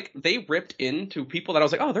 It's just like they ripped into people that I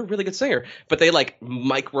was like, oh, they're a really good singer. But they like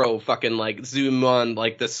micro fucking like zoom on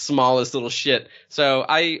like the smallest little shit. So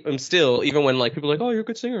I am still, even when like people are like, oh, you're a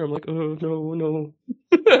good singer. I'm like, oh, no.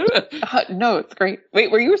 No, it's great.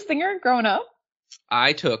 Wait, were you a singer growing up?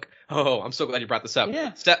 I took. Oh, I'm so glad you brought this up.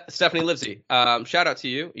 Yeah. Stephanie Livesey. Shout out to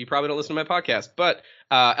you. You probably don't listen to my podcast, but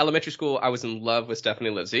elementary school, I was in love with Stephanie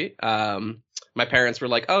Livesey. My parents were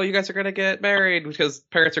like, "Oh, you guys are gonna get married," because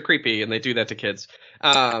parents are creepy and they do that to kids.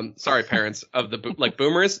 Sorry, parents of the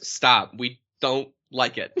boomers. Stop. We don't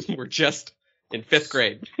like it. We're just in 5th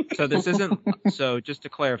grade. So this isn't. So just to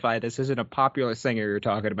clarify, this isn't a popular singer you're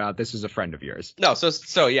talking about. This is a friend of yours. No,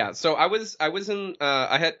 so yeah. So I was in.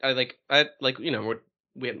 I had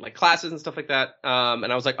we had like classes and stuff like that. And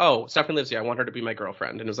I was like, oh, Stephanie Livesey, I want her to be my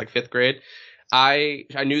girlfriend. And it was like 5th grade. I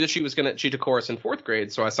knew that she took chorus in 4th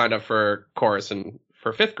grade, so I signed up for chorus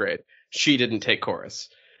for 5th grade. She didn't take chorus.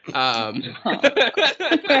 And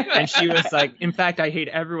she was like, in fact, I hate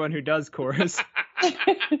everyone who does chorus.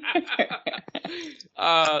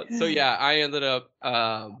 So yeah, I ended up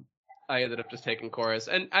just taking chorus,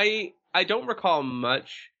 and I don't recall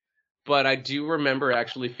much, but I do remember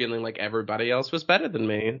actually feeling like everybody else was better than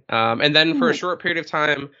me. And then for a short period of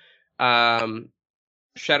time,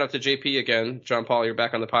 shout out to JP again, John Paul, you're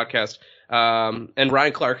back on the podcast. And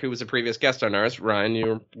Ryan Clark, who was a previous guest on ours. Ryan,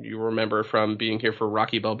 you remember from being here for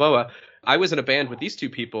Rocky Balboa. I was in a band with these two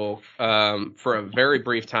people for a very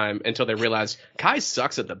brief time until they realized Kai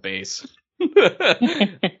sucks at the bass.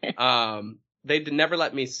 They never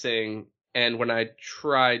let me sing, and when I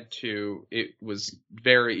tried to, it was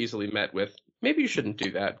very easily met with, maybe you shouldn't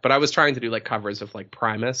do that. But I was trying to do like covers of like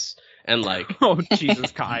Primus and like Oh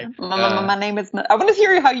Jesus, Kai. My name is. I want to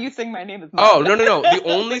hear how you sing. My name is. Oh no. The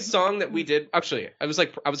only song that we did, actually, I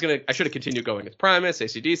should have continued going. It's Primus,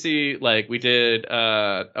 AC/DC. Like we did.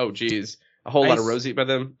 A whole lot of Rosie by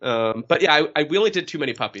them. But yeah, we only did Too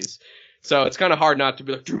Many Puppies. So it's kind of hard not to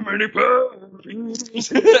be like, too many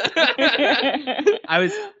puppies.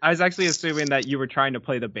 I was actually assuming that you were trying to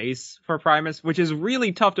play the bass for Primus, which is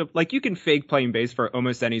really tough to, like, you can fake playing bass for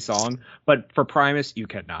almost any song, but for Primus you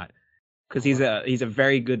cannot, because he's a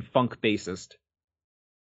very good funk bassist.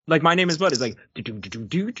 Like My Name Is Bud is like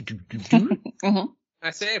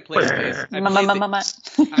I say I played bass.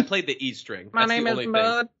 I played the E string. My name is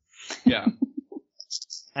Bud. Yeah.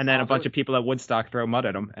 And then a bunch of people at Woodstock throw mud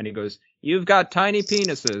at him, and he goes, "You've got tiny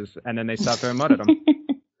penises," and then they stop throwing mud at him.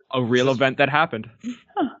 A real event that happened.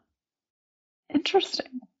 Huh.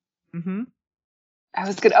 Interesting. Mm-hmm. I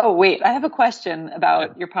was good. Oh wait, I have a question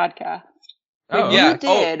about your podcast. Oh yeah. You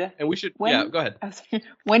did. And we should. When- Yeah. Go ahead.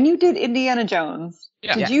 When you did Indiana Jones,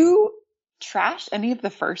 Yeah. did you trash any of the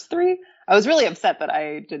first 3? I was really upset that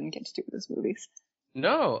I didn't get to do those movies.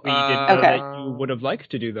 No. We didn't know Okay. that you would have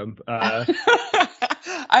liked to do them.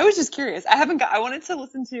 I was just curious. I wanted to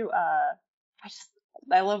listen to.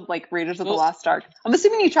 I love like Raiders of the Lost Ark. I'm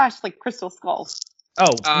assuming you trashed like Crystal Skulls. Oh,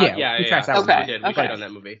 Yeah. we trashed that Okay. one. We did. We Okay. shit on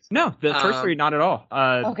that movie. No, the first 3, not at all.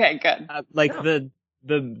 Okay, good.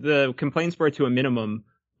 The complaints were to a minimum.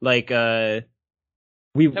 Like, Temple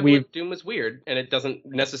we of Doom was weird, and it doesn't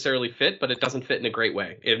necessarily fit, but it doesn't fit in a great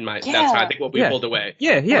way. That's Yeah. I think what we pulled away.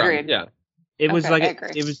 yeah. Agreed. Yeah. It was Okay, like I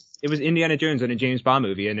agree. it was Indiana Jones in a James Bond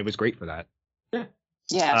movie, and it was great for that.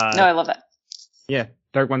 Yeah. No, I love it. Yeah,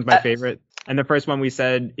 third one's my favorite, and the first one we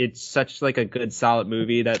said it's such like a good solid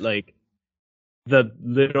movie that like the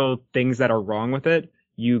little things that are wrong with it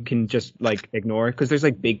you can just like ignore because there's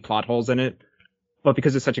like big plot holes in it, but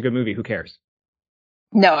because it's such a good movie, who cares?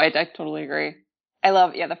 No, I totally agree. I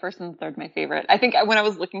love, the first and the third, my favorite. I think when I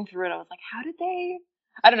was looking through it, I was like, how did they?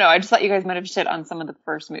 I don't know. I just thought you guys might have shit on some of the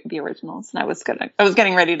first the originals, and I was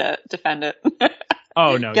getting ready to defend it.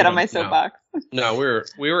 Oh no, Get on my soapbox. No,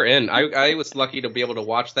 we were in. I was lucky to be able to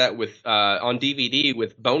watch that with on DVD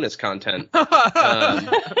with bonus content.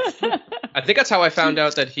 I think that's how I found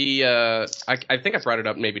out that he. I think I brought it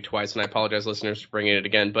up maybe twice, and I apologize, listeners, for bringing it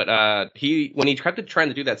again. But when he kept trying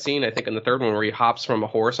to do that scene, I think in the third one where he hops from a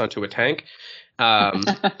horse onto a tank. Falling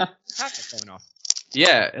off.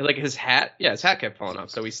 Yeah, like his hat kept falling off,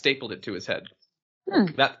 so he stapled it to his head.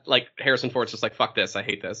 That, like, Harrison Ford's just like, fuck this, I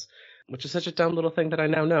hate this. Which is such a dumb little thing that I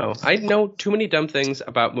now know. I know too many dumb things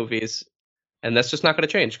about movies, and that's just not going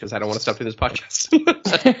to change because I don't want to stop doing this podcast.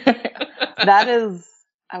 That is,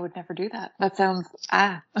 I would never do that. That sounds,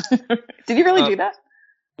 Did you really do that?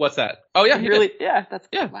 What's that? Oh, yeah, he really? did. Yeah, that's,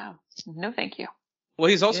 Yeah. Wow. No, thank you. Well,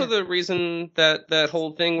 he's also the reason that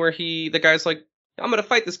whole thing where the guy's like, I'm going to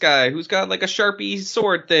fight this guy who's got like a Sharpie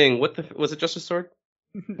sword thing. Was it just a sword?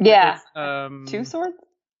 Yeah. It's, 2 swords?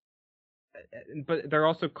 But they're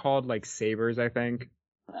also called like sabers, I think,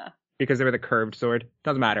 because they were the curved sword.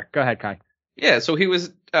 Doesn't matter. Go ahead, Kai. Yeah, so he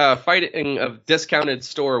was fighting a discounted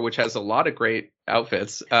store which has a lot of great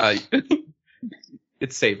outfits.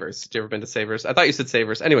 It's Savers. Have you ever been to Savers? I thought you said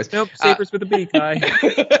Savers. Anyways. Nope, sabers with a B, Kai.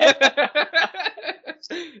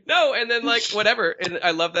 No, and then like whatever. And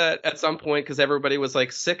I love that at some point because everybody was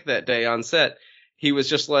like sick that day on set. He was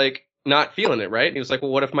just like not feeling it, right? And he was like,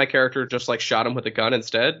 well, what if my character just like shot him with a gun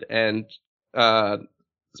instead? And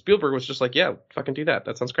Spielberg was just like, yeah, fucking do that.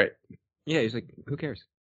 That sounds great. Yeah, he's like, who cares?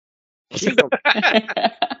 Tried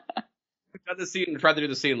to do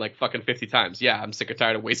the scene like fucking 50 times. Yeah, I'm sick or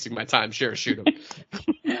tired of wasting my time. Sure, shoot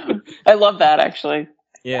him. I love that, actually.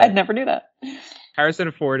 Yeah. I'd never knew that.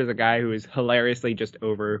 Harrison Ford is a guy who is hilariously just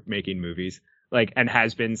over making movies, like, and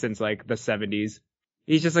has been since like the 70s.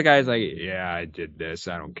 He's just a guy who's like, yeah, I did this.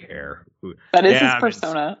 I don't care. That is Yeah, his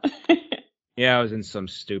persona. Yeah, I was in some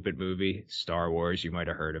stupid movie, Star Wars. You might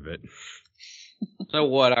have heard of it. So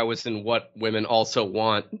what? I was in What Women Also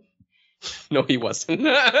Want. No, he wasn't.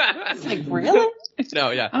 It's like, really?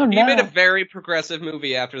 No, yeah. Oh, He no. made a very progressive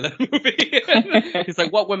movie after that movie. He's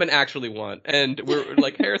like, what women actually want. And we're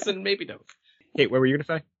like, Harrison, maybe don't. Hey, what were you going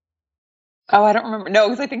to say? Oh, I don't remember. No,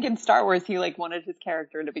 because I think in Star Wars, he like wanted his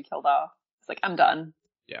character to be killed off. It's like, I'm done.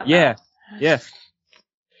 Yeah. Yeah. Yeah.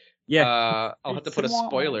 Yeah. I'll have to put a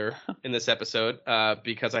spoiler in this episode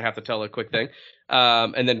because I have to tell a quick thing.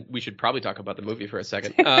 And then we should probably talk about the movie for a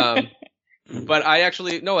second. But I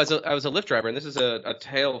actually, no, I was a Lyft driver, and this is a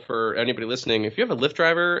tale for anybody listening. If you have a Lyft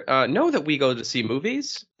driver, know that we go to see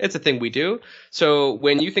movies. It's a thing we do. So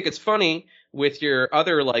when you think it's funny with your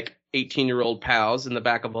other like 18-year-old pals in the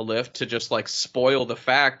back of a Lyft to just like spoil the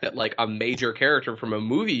fact that like a major character from a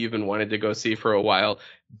movie you've been wanting to go see for a while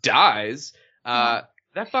dies, that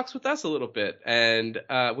fucks with us a little bit. And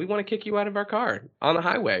we want to kick you out of our car on the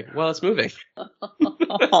highway while it's moving. Can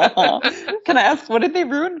I ask, what did they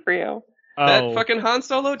ruin for you? That fucking Han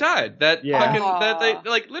Solo died. That Yeah. fucking that they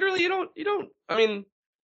like literally you don't I mean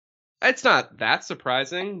it's not that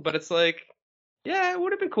surprising, but it's like yeah, it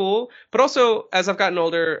would have been cool. But also as I've gotten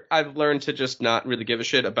older, I've learned to just not really give a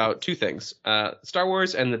shit about two things. Star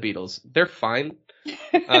Wars and the Beatles. They're fine.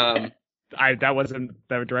 That wasn't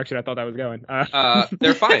the direction I thought that was going.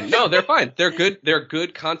 They're fine. No, they're fine. They're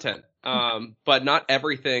good content. But not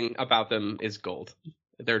everything about them is gold.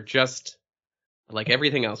 They're just like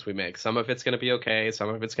everything else we make. Some of it's going to be okay. Some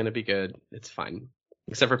of it's going to be good. It's fine.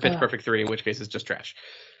 Except for Pitch Perfect 3, in which case it's just trash.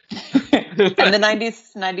 And the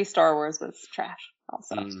 90s Star Wars was trash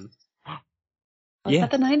also. Was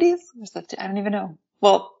that the 90s? Or was that, I don't even know.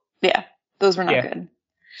 Well, yeah, those were not good.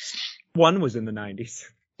 One was in the 90s.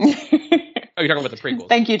 Oh, you're talking about the prequels.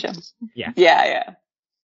 Thank you, Jim. Yeah. Yeah.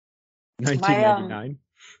 1999.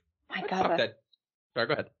 My Fuck God. that. Sorry,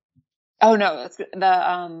 go ahead. Oh no, that's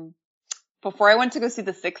the before I went to go see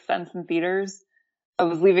The Sixth Sense in theaters, I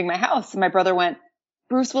was leaving my house and my brother went,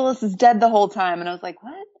 Bruce Willis is dead the whole time, and I was like,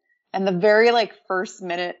 what? And the very like first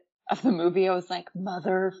minute of the movie, I was like,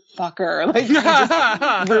 motherfucker, like you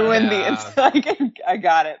just ruined the I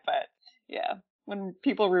got it, but yeah, when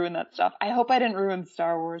people ruin that stuff, I hope I didn't ruin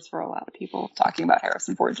Star Wars for a lot of people talking about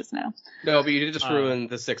Harrison Ford just now. No, but you did just ruin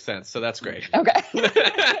The Sixth Sense, so that's great. Okay.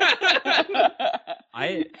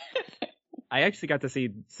 I actually got to see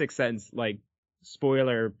Sixth Sense like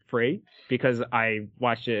spoiler free because I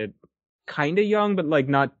watched it kind of young, but like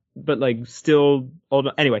not, but like still old.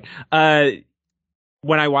 Anyway,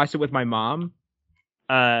 when I watched it with my mom,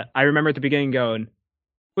 I remember at the beginning going,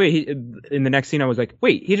 wait, in the next scene I was like,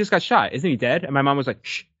 wait, he just got shot. Isn't he dead? And my mom was like,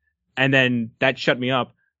 shh. And then that shut me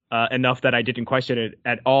up enough that I didn't question it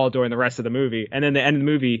at all during the rest of the movie. And then the end of the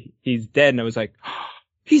movie, he's dead. And I was like,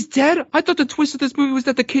 he's dead? I thought the twist of this movie was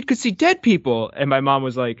that the kid could see dead people. And my mom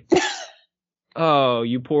was like, oh,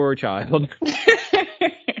 you poor child.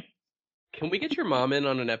 Can we get your mom in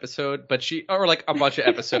on an episode? But or like a bunch of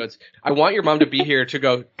episodes. I want your mom to be here to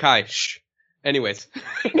go, Kai, shh. Anyways.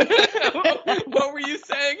 What were you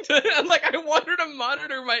saying? Like, I want her to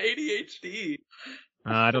monitor my ADHD.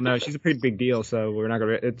 I don't know. She's a pretty big deal, so we're not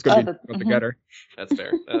gonna. It's gonna be difficult to get her. That's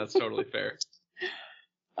fair. That's totally fair.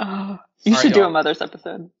 Oh, you should do a mother's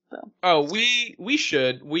episode. So. Oh, we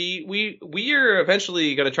should. We are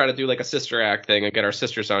eventually going to try to do like a sister act thing and get our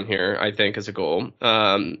sisters on here, I think, as a goal.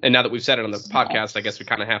 And now that we've said it on the podcast, I guess we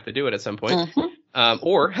kind of have to do it at some point.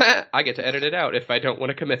 Or I get to edit it out if I don't want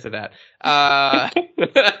to commit to that.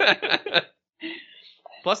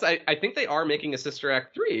 Plus, I think they are making a Sister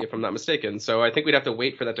Act 3, if I'm not mistaken. So I think we'd have to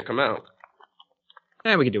wait for that to come out.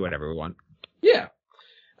 And we can do whatever we want. Yeah.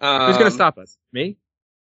 Who's gonna stop us? Me?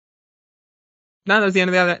 No, that was the end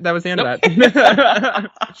of that. That was the end of that.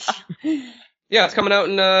 Yeah, it's coming out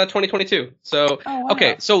in 2022. So, wow.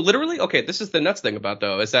 okay, so literally, this is the nuts thing about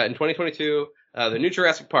though, is that in 2022, The new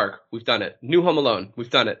Jurassic Park, we've done it. New Home Alone, we've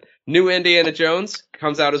done it. New Indiana Jones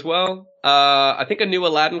comes out as well. I think a new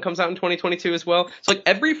Aladdin comes out in 2022 as well. So like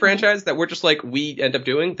every franchise that we're just like we end up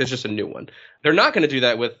doing, there's just a new one. They're not going to do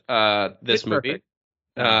that with this Pitch movie.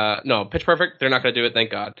 Perfect. No, Pitch Perfect. They're not going to do it.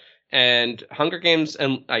 Thank God. And Hunger Games,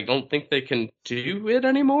 and I don't think they can do it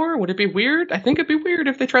anymore. Would it be weird? I think it'd be weird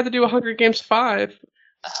if they tried to do a Hunger Games 5.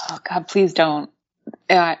 Oh God, please don't.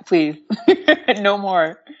 Please, no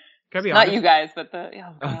more. Can I be Not honest? you guys, but the.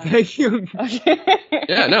 Oh, Oh, God. thank you. Okay.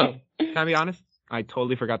 Yeah, no. Can I be honest? I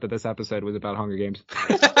totally forgot that this episode was about Hunger Games.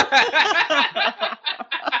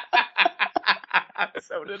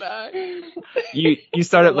 So did I. You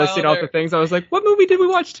started For a while listing off there. the things. I was like, what movie did we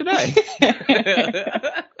watch today?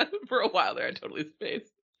 For a while there, I totally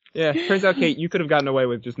spaced. Yeah, turns out, Kate, you could have gotten away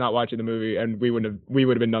with just not watching the movie, and we would have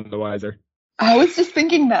been none the wiser. I was just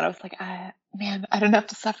thinking that. I was like, man, I don't have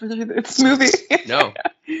to suffer through this movie. No,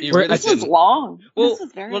 you We're- really This was didn't. long. Well, This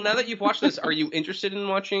was very well, now that you've watched this, are you interested in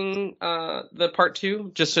watching the part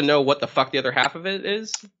 2 just to know what the fuck the other half of it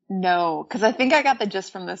is? No, because I think I got the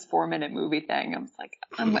gist from this 4-minute movie thing. I was like,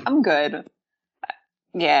 I'm good.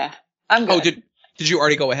 Yeah, I'm good. Oh, did you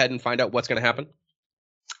already go ahead and find out what's going to happen?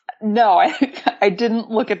 No, I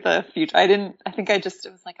didn't look at the future. I think I just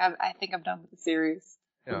it was like I think I'm done with the series.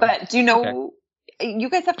 Yeah. But do you know? You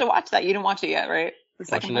guys have to watch that. You didn't watch it yet, right? The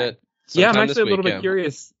second Watching part? it. Yeah, I'm sometime actually this a little week, bit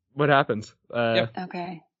curious what happens. Yep.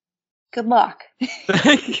 Okay. Good luck.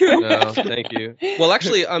 Thank you. No, thank you. Well,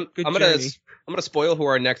 actually, I'm Good gonna journey. spoil who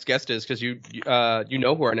our next guest is because you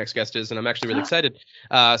know who our next guest is, and I'm actually really excited.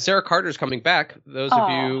 Sarah Carter's coming back. Those of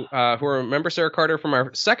you who remember Sarah Carter from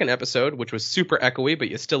our second episode, which was super echoey, but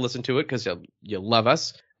you still listen to it because you love us.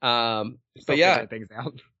 Still But yeah, figuring things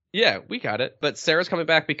out. yeah, we got it. But Sarah's coming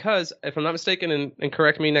back because, if I'm not mistaken, and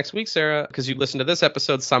correct me next week, Sarah, because you listened to this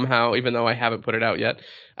episode somehow, even though I haven't put it out yet.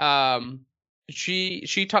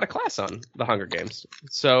 She taught a class on the Hunger Games,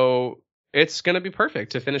 so it's gonna be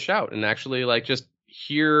perfect to finish out and actually like just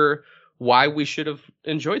hear why we should have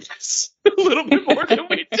enjoyed this a little bit more than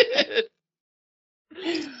we did.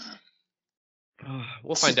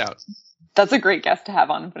 We'll find out. That's a great guest to have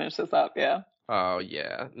on and finish this up. Yeah. Oh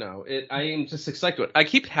yeah, no, I am just excited to it. I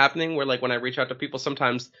keep happening where like when I reach out to people,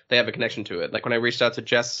 sometimes they have a connection to it. Like when I reached out to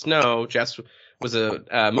Jess Snow, Jess was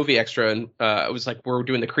a movie extra, and it was like we're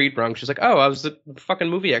doing the Creed run. She's like, oh, I was a fucking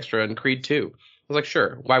movie extra in Creed 2. I was like,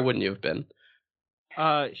 sure, why wouldn't you have been?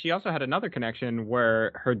 She also had another connection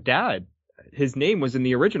where her dad, his name was in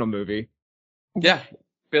the original movie. Yeah,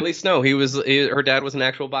 Billy Snow. Her dad was an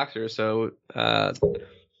actual boxer, so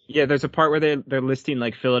Yeah, there's a part where they're listing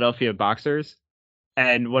like Philadelphia boxers,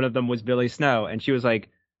 and one of them was Billy Snow, and she was like,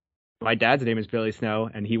 my dad's name is Billy Snow,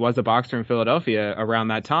 and he was a boxer in Philadelphia around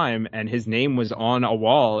that time, and his name was on a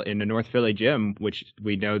wall in the North Philly gym, which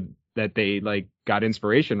we know that they like got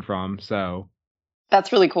inspiration from. So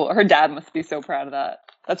That's really cool. Her dad must be so proud of that.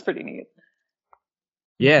 That's pretty neat.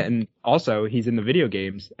 yeah, and also he's in the video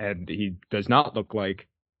games, and he does not look like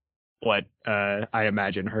what I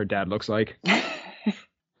imagine her dad looks like.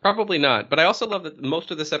 probably not. But I also love that most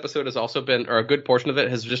of this episode has also been, or a good portion of it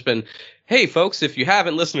has just been, hey folks, if you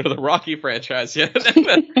haven't listened to the Rocky franchise yet,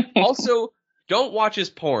 also don't watch his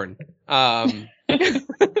porn.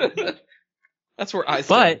 That's where I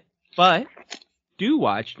stand. But do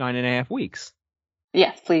watch 9.5 Weeks.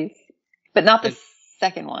 Yes, please. But not the And-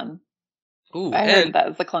 second one. Ooh, I heard and that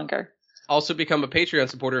was the clunker. also become a Patreon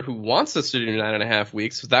supporter who wants us to do 9.5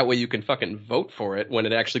 weeks. So that way you can fucking vote for it when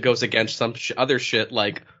it actually goes against some other shit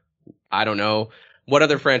like, I don't know. What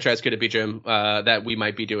other franchise could it be, Jim, that we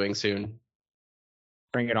might be doing soon?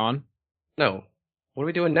 Bring it on. No. What are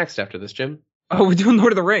we doing next after this, Jim? Oh, we're doing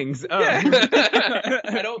Lord of the Rings. Oh. Yeah.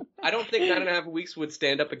 I don't think 9.5 weeks would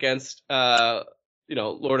stand up against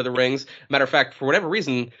Lord of the Rings. Matter of fact, for whatever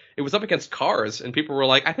reason, it was up against Cars, and people were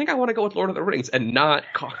like, I think I want to go with Lord of the Rings and not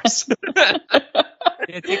Cars.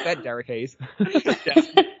 Yeah, take that, Derek Hayes.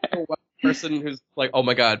 Yes. One person who's like, oh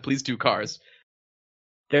my god, please do Cars.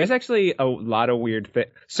 There's actually a lot of weird things.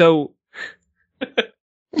 So,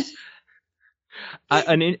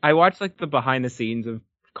 I watched like the behind the scenes of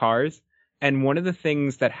Cars, and one of the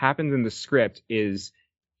things that happens in the script is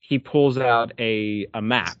he pulls out a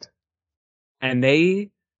map, and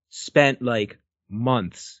they spent like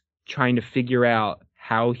months trying to figure out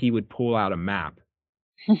how he would pull out a map.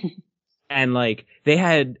 And like they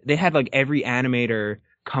had like every animator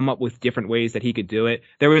come up with different ways that he could do it.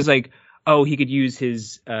 There was like, oh, he could use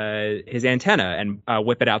his antenna and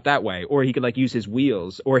whip it out that way, or he could like use his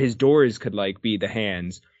wheels, or his doors could like be the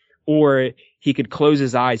hands, or he could close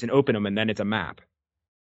his eyes and open them and then it's a map.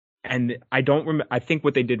 And I don't remember. I think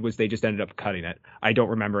what they did was they just ended up cutting it. I don't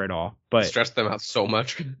remember at all. But Stressed them out so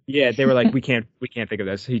much. yeah, they were like, we can't think of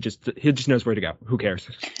this. He just knows where to go. Who cares?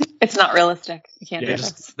 It's not realistic. You can't Yeah, do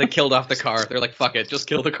They killed off the car. They're like, fuck it, just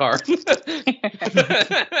kill the car.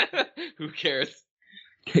 Who cares?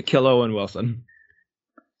 Kill Owen Wilson.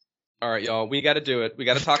 All right, y'all, we got to do it. We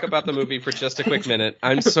got to talk about the movie for just a quick minute.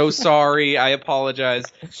 I'm so sorry. I apologize.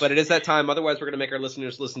 But it is that time. Otherwise, we're going to make our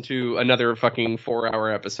listeners listen to another fucking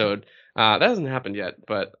 4-hour episode. That hasn't happened yet,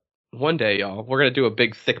 but one day, y'all, we're going to do a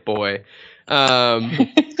big, thick boy. I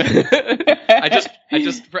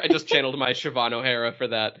just channeled my Siobhan O'Hara for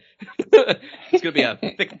that. It's going to be a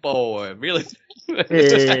thick boy. Really.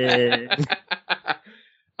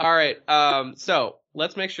 All right. So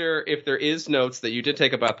let's make sure if there is notes that you did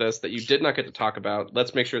take about this that you did not get to talk about,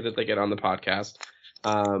 let's make sure that they get on the podcast.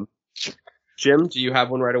 Jim, do you have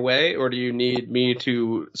one right away, or do you need me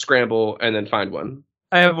to scramble and then find one?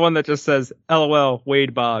 I have one that just says, LOL,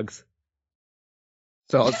 Wade Boggs.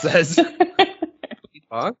 That's all it says.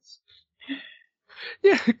 Boggs?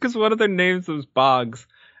 Yeah, because one of their names was Boggs.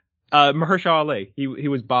 Mahershala Ali, he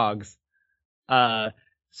was Boggs.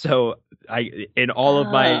 So in all of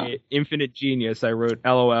my infinite genius, I wrote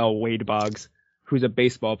LOL Wade Boggs, who's a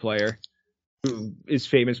baseball player who is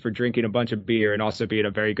famous for drinking a bunch of beer and also being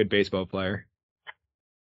a very good baseball player.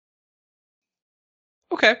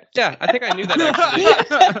 Okay, yeah, I think I knew that actually.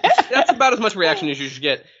 That's about as much reaction as you should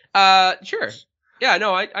get. Sure. Yeah,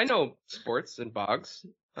 no, I know sports and Boggs.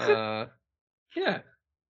 Yeah.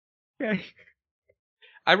 Okay.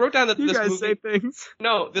 I wrote down that You this guys movie. say things.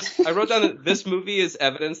 No, I wrote down that this movie is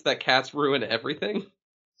evidence that cats ruin everything.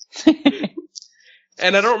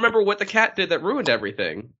 And I don't remember what the cat did that ruined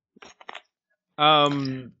everything.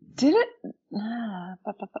 Did it?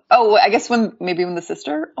 Oh, I guess when the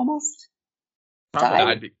sister almost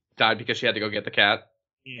died. Died because she had to go get the cat.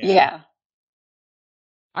 Yeah,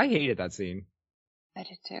 I hated that scene. I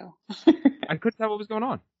did too. I couldn't tell what was going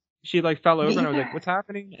on. She like fell over and I was like, what's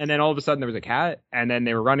happening? And then all of a sudden there was a cat and then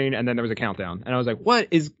they were running and then there was a countdown. And I was like,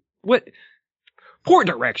 what? Poor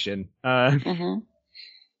direction. That's,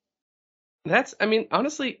 I mean,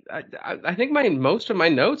 honestly, I think most of my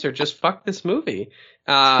notes are just fuck this movie.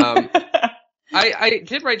 I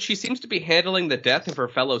did write, she seems to be handling the death of her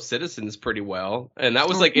fellow citizens pretty well. And that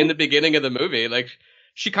was like in the beginning of the movie. Like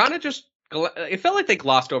she kind of just, it felt like they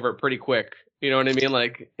glossed over it pretty quick. You know what I mean?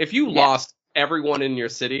 Like if you lost everyone in your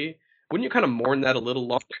city, wouldn't you kind of mourn that a little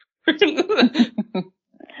longer?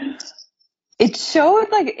 It showed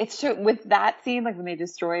with that scene, like when they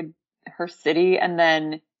destroyed her city, and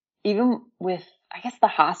then even with, I guess, the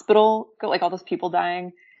hospital, like all those people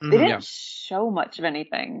dying, they didn't show much of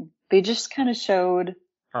anything. They just kind of showed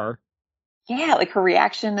her. Yeah, like her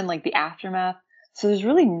reaction and like the aftermath. So there's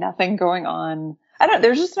really nothing going on.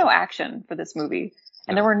 There's just no action for this movie.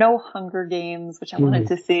 And there were no Hunger Games, which I wanted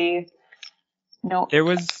to see. No. There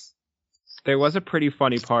was a pretty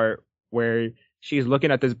funny part where she's looking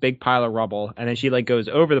at this big pile of rubble and then she like goes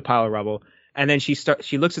over the pile of rubble and then she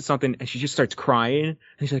looks at something and she just starts crying and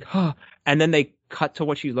she's like, oh, and then they cut to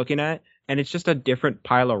what she's looking at and it's just a different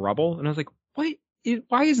pile of rubble. And I was like, why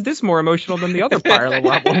is this more emotional than the other pile of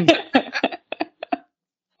rubble?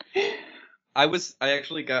 I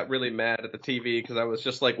actually got really mad at the TV because I was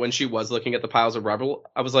just like, when she was looking at the piles of rubble,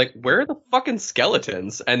 I was like, where are the fucking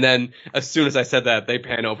skeletons? And then as soon as I said that, they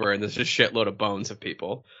pan over and there's just a shitload of bones of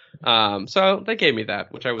people. So they gave me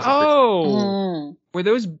that, which I was. Were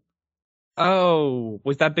those? Oh,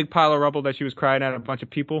 was that big pile of rubble that she was crying at a bunch of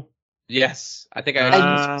people? Yes, I think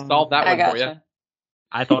I solved that one for you.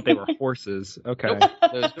 I thought they were horses. Okay. Nope.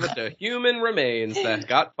 Those were the human remains that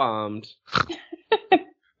got bombed.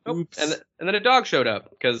 Oops. And then a dog showed up,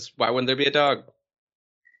 because why wouldn't there be a dog?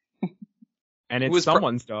 And it's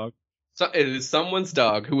someone's dog. So it is someone's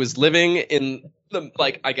dog who was living in the,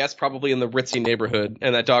 like, I guess probably in the ritzy neighborhood,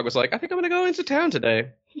 and that dog was like, I think I'm gonna go into town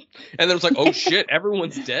today. And then it was like, oh shit,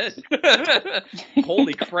 everyone's dead.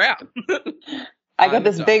 Holy crap. I got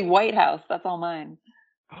this big White House, that's all mine.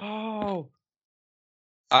 Oh.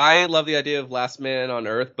 I love the idea of Last Man on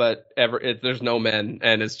Earth, but there's no men,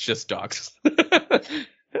 and it's just dogs.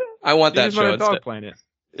 I want that show. You just want a dog planet.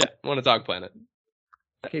 Yeah, I want a dog planet.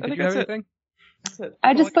 Okay, did you have anything?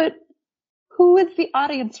 I just put, who is the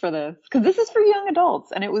audience for this? Because this is for young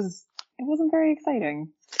adults, and it wasn't very exciting.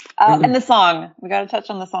 And the song, we got to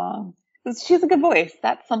touch on the song. She's a good voice.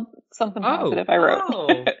 That's something positive I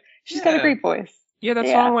wrote. She's got a great voice. Yeah, that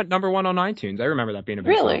song went #1 on iTunes. I remember that being a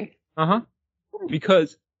big song. Really? Uh-huh.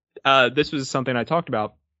 Because this was something I talked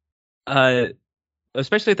about.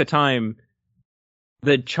 Especially at the time,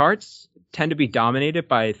 the charts tend to be dominated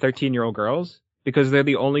by 13-year-old girls. because they're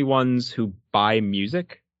the only ones who buy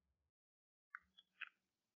music.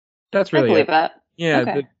 That's I really believe it. that. Yeah,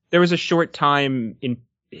 Okay. there was a short time in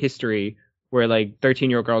history where like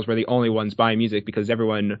 13-year-old girls were the only ones buying music because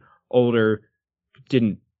everyone older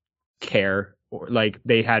didn't care, or like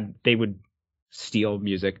they would steal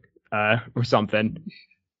music or something.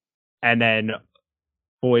 And then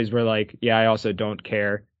boys were like, yeah, I also don't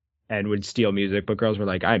care, and would steal music, but girls were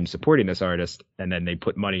like, I'm supporting this artist, and then they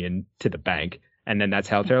put money into the bank, and then that's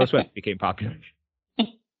how Taylor Swift became popular.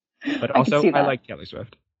 But also, I like Taylor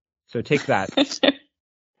Swift. So take that.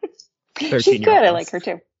 She's good. I like her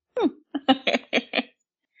too.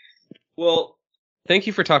 Well, thank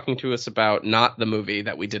you for talking to us about not the movie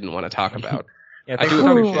that we didn't want to talk about. Yeah, I thanks do for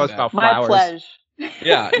talking to appreciate us that. about My flowers. pleasure.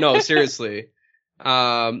 Yeah, no, seriously.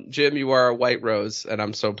 Jim, you are a white rose, and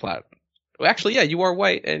I'm so glad. Well, actually, yeah, you are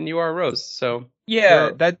white and you are a rose. So Yeah,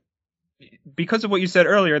 You're- that because of what you said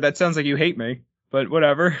earlier, that sounds like you hate me. But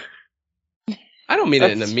whatever. I don't mean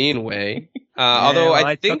it in a That's- mean way. Yeah, Although well,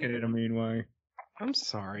 I think took it in a mean way. I'm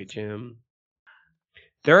sorry, Jim.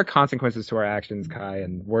 There are consequences to our actions, Kai,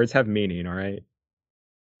 and words have meaning. All right.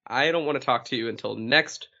 I don't want to talk to you until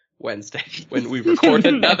next Wednesday when we record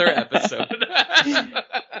another episode.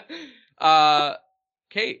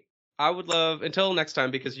 Kate, I would love until next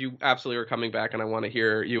time, because you absolutely are coming back, and I want to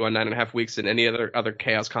hear you on 9.5 Weeks and any other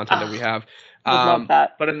chaos content that we have. Would love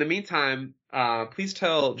that. But in the meantime, please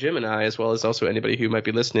tell Jim and I, as well as also anybody who might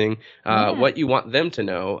be listening, Yeah. what you want them to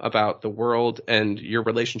know about the world and your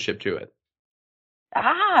relationship to it.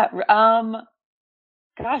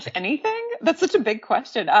 Gosh, anything? That's such a big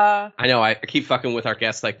question. I know I keep fucking with our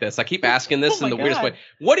guests like this. I keep asking this Oh in my the weirdest God. way.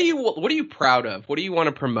 What are you proud of? What do you want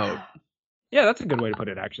to promote? Yeah, that's a good way to put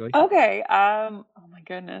it, actually. Okay. Oh my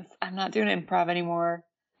goodness. I'm not doing improv anymore.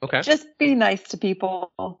 Okay. Just be nice to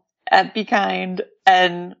people and be kind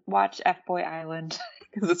and watch F-Boy Island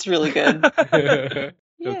because it's really good. So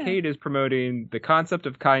Yeah. Kate is promoting the concept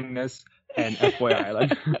of kindness and F-Boy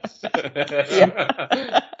Island.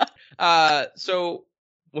 So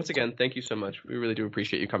once again, thank you so much. We really do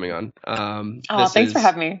appreciate you coming on. Oh, thanks for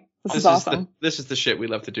having me. This is awesome. This is the shit we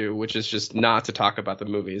love to do, which is just not to talk about the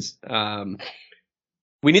movies.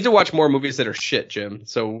 We need to watch more movies that are shit, Jim,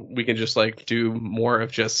 so we can just like do more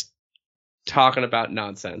of just talking about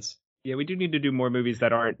nonsense. Yeah, we do need to do more movies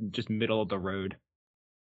that aren't just middle of the road.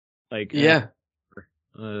 Like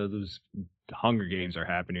those Hunger Games are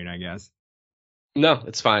happening, I guess. No,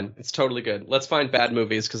 it's fine. It's totally good. Let's find bad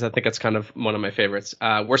movies, because I think it's kind of one of my favorites.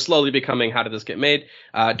 We're slowly becoming How Did This Get Made?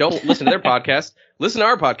 Don't listen to their podcast. Listen to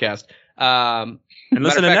our podcast. And listen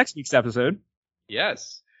Matter to of fact- next week's episode.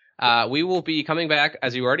 Yes. We will be coming back,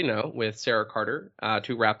 as you already know, with Sarah Carter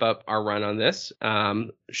to wrap up our run on this.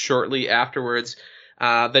 Shortly afterwards,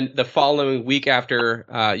 then the following week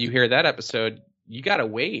after you hear that episode, you gotta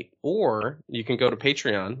wait, or you can go to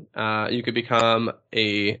Patreon. You could become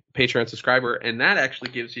a Patreon subscriber, and that actually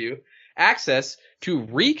gives you access to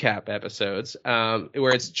recap episodes,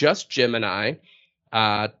 where it's just Jim and I,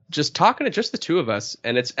 just talking to just the two of us,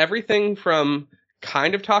 and it's everything from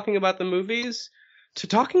kind of talking about the movies to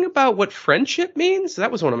talking about what friendship means.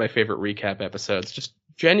 That was one of my favorite recap episodes. Just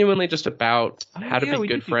genuinely just about how to yeah, be we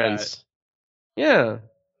good did do friends. Yeah.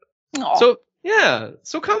 Aw.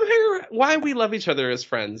 So come here why we love each other as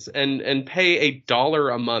friends, and pay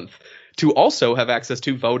 $1 a month to also have access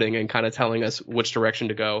to voting and kind of telling us which direction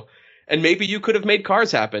to go. And maybe you could have made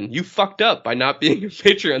cars happen. You fucked up by not being a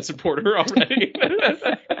Patreon supporter already.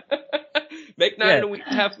 Make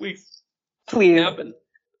 9.5 weeks Please. happen.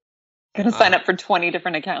 Gonna sign up for 20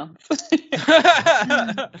 different accounts.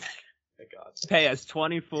 My God. Pay us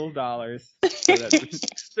 $20 full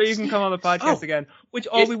so you can come on the podcast Oh. again. Which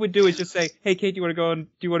all we would do is just say, "Hey, Kate, do you want to go on? Do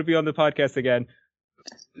you want to be on the podcast again?"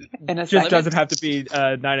 In a Just second. doesn't have to be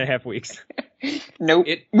 9.5 weeks. Nope.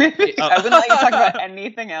 It- I wouldn't let you talk about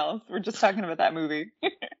anything else. We're just talking about that movie.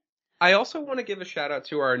 I also want to give a shout out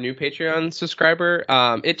to our new Patreon subscriber.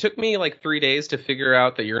 It took me like 3 days to figure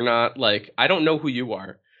out that you're not like, I don't know who you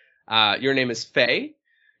are. Your name is Faye.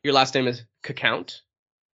 Your last name is Cacount.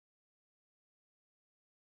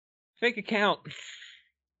 Fake account.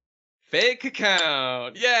 Fake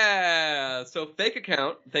account. Yeah. So fake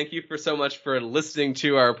account. Thank you for so much for listening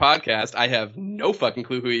to our podcast. I have no fucking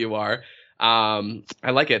clue who you are. I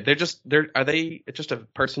like it. Are they just a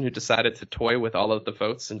person who decided to toy with all of the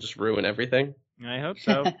votes and just ruin everything? I hope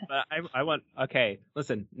so. But I want. Okay,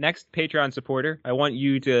 listen. Next Patreon supporter, I want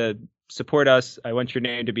you to support us. I want your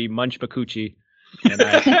name to be Munch Makuchi. And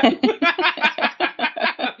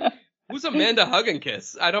Who's Amanda Hug and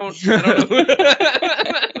Kiss? I don't know.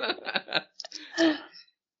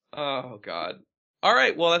 Oh God. All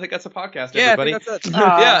right. Well, I think that's a podcast, Yeah, I everybody. think that's it.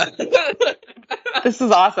 Yeah. This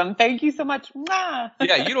is awesome. Thank you so much. Mwah.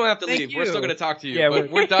 Yeah, you don't have to Thank leave. We're you. still going to talk to you. Yeah,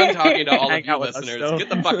 but we're done talking to all of Hang you out with us listeners. still. Get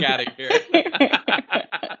the fuck out of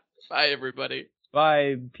here. Bye, everybody.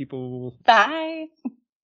 Bye, people. Bye.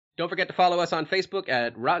 Don't forget to follow us on Facebook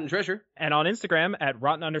at Rotten Treasure And on Instagram at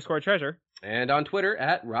rotten_treasure. and on Twitter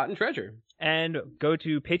at Rotten Treasure. And go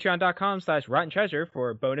to patreon.com/rottentreasure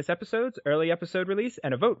for bonus episodes, early episode release,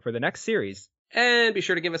 and a vote for the next series. And be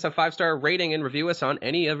sure to give us a 5-star rating and review us on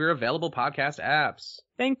any of your available podcast apps.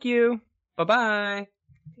 Thank you. Bye-bye.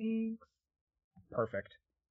 Perfect.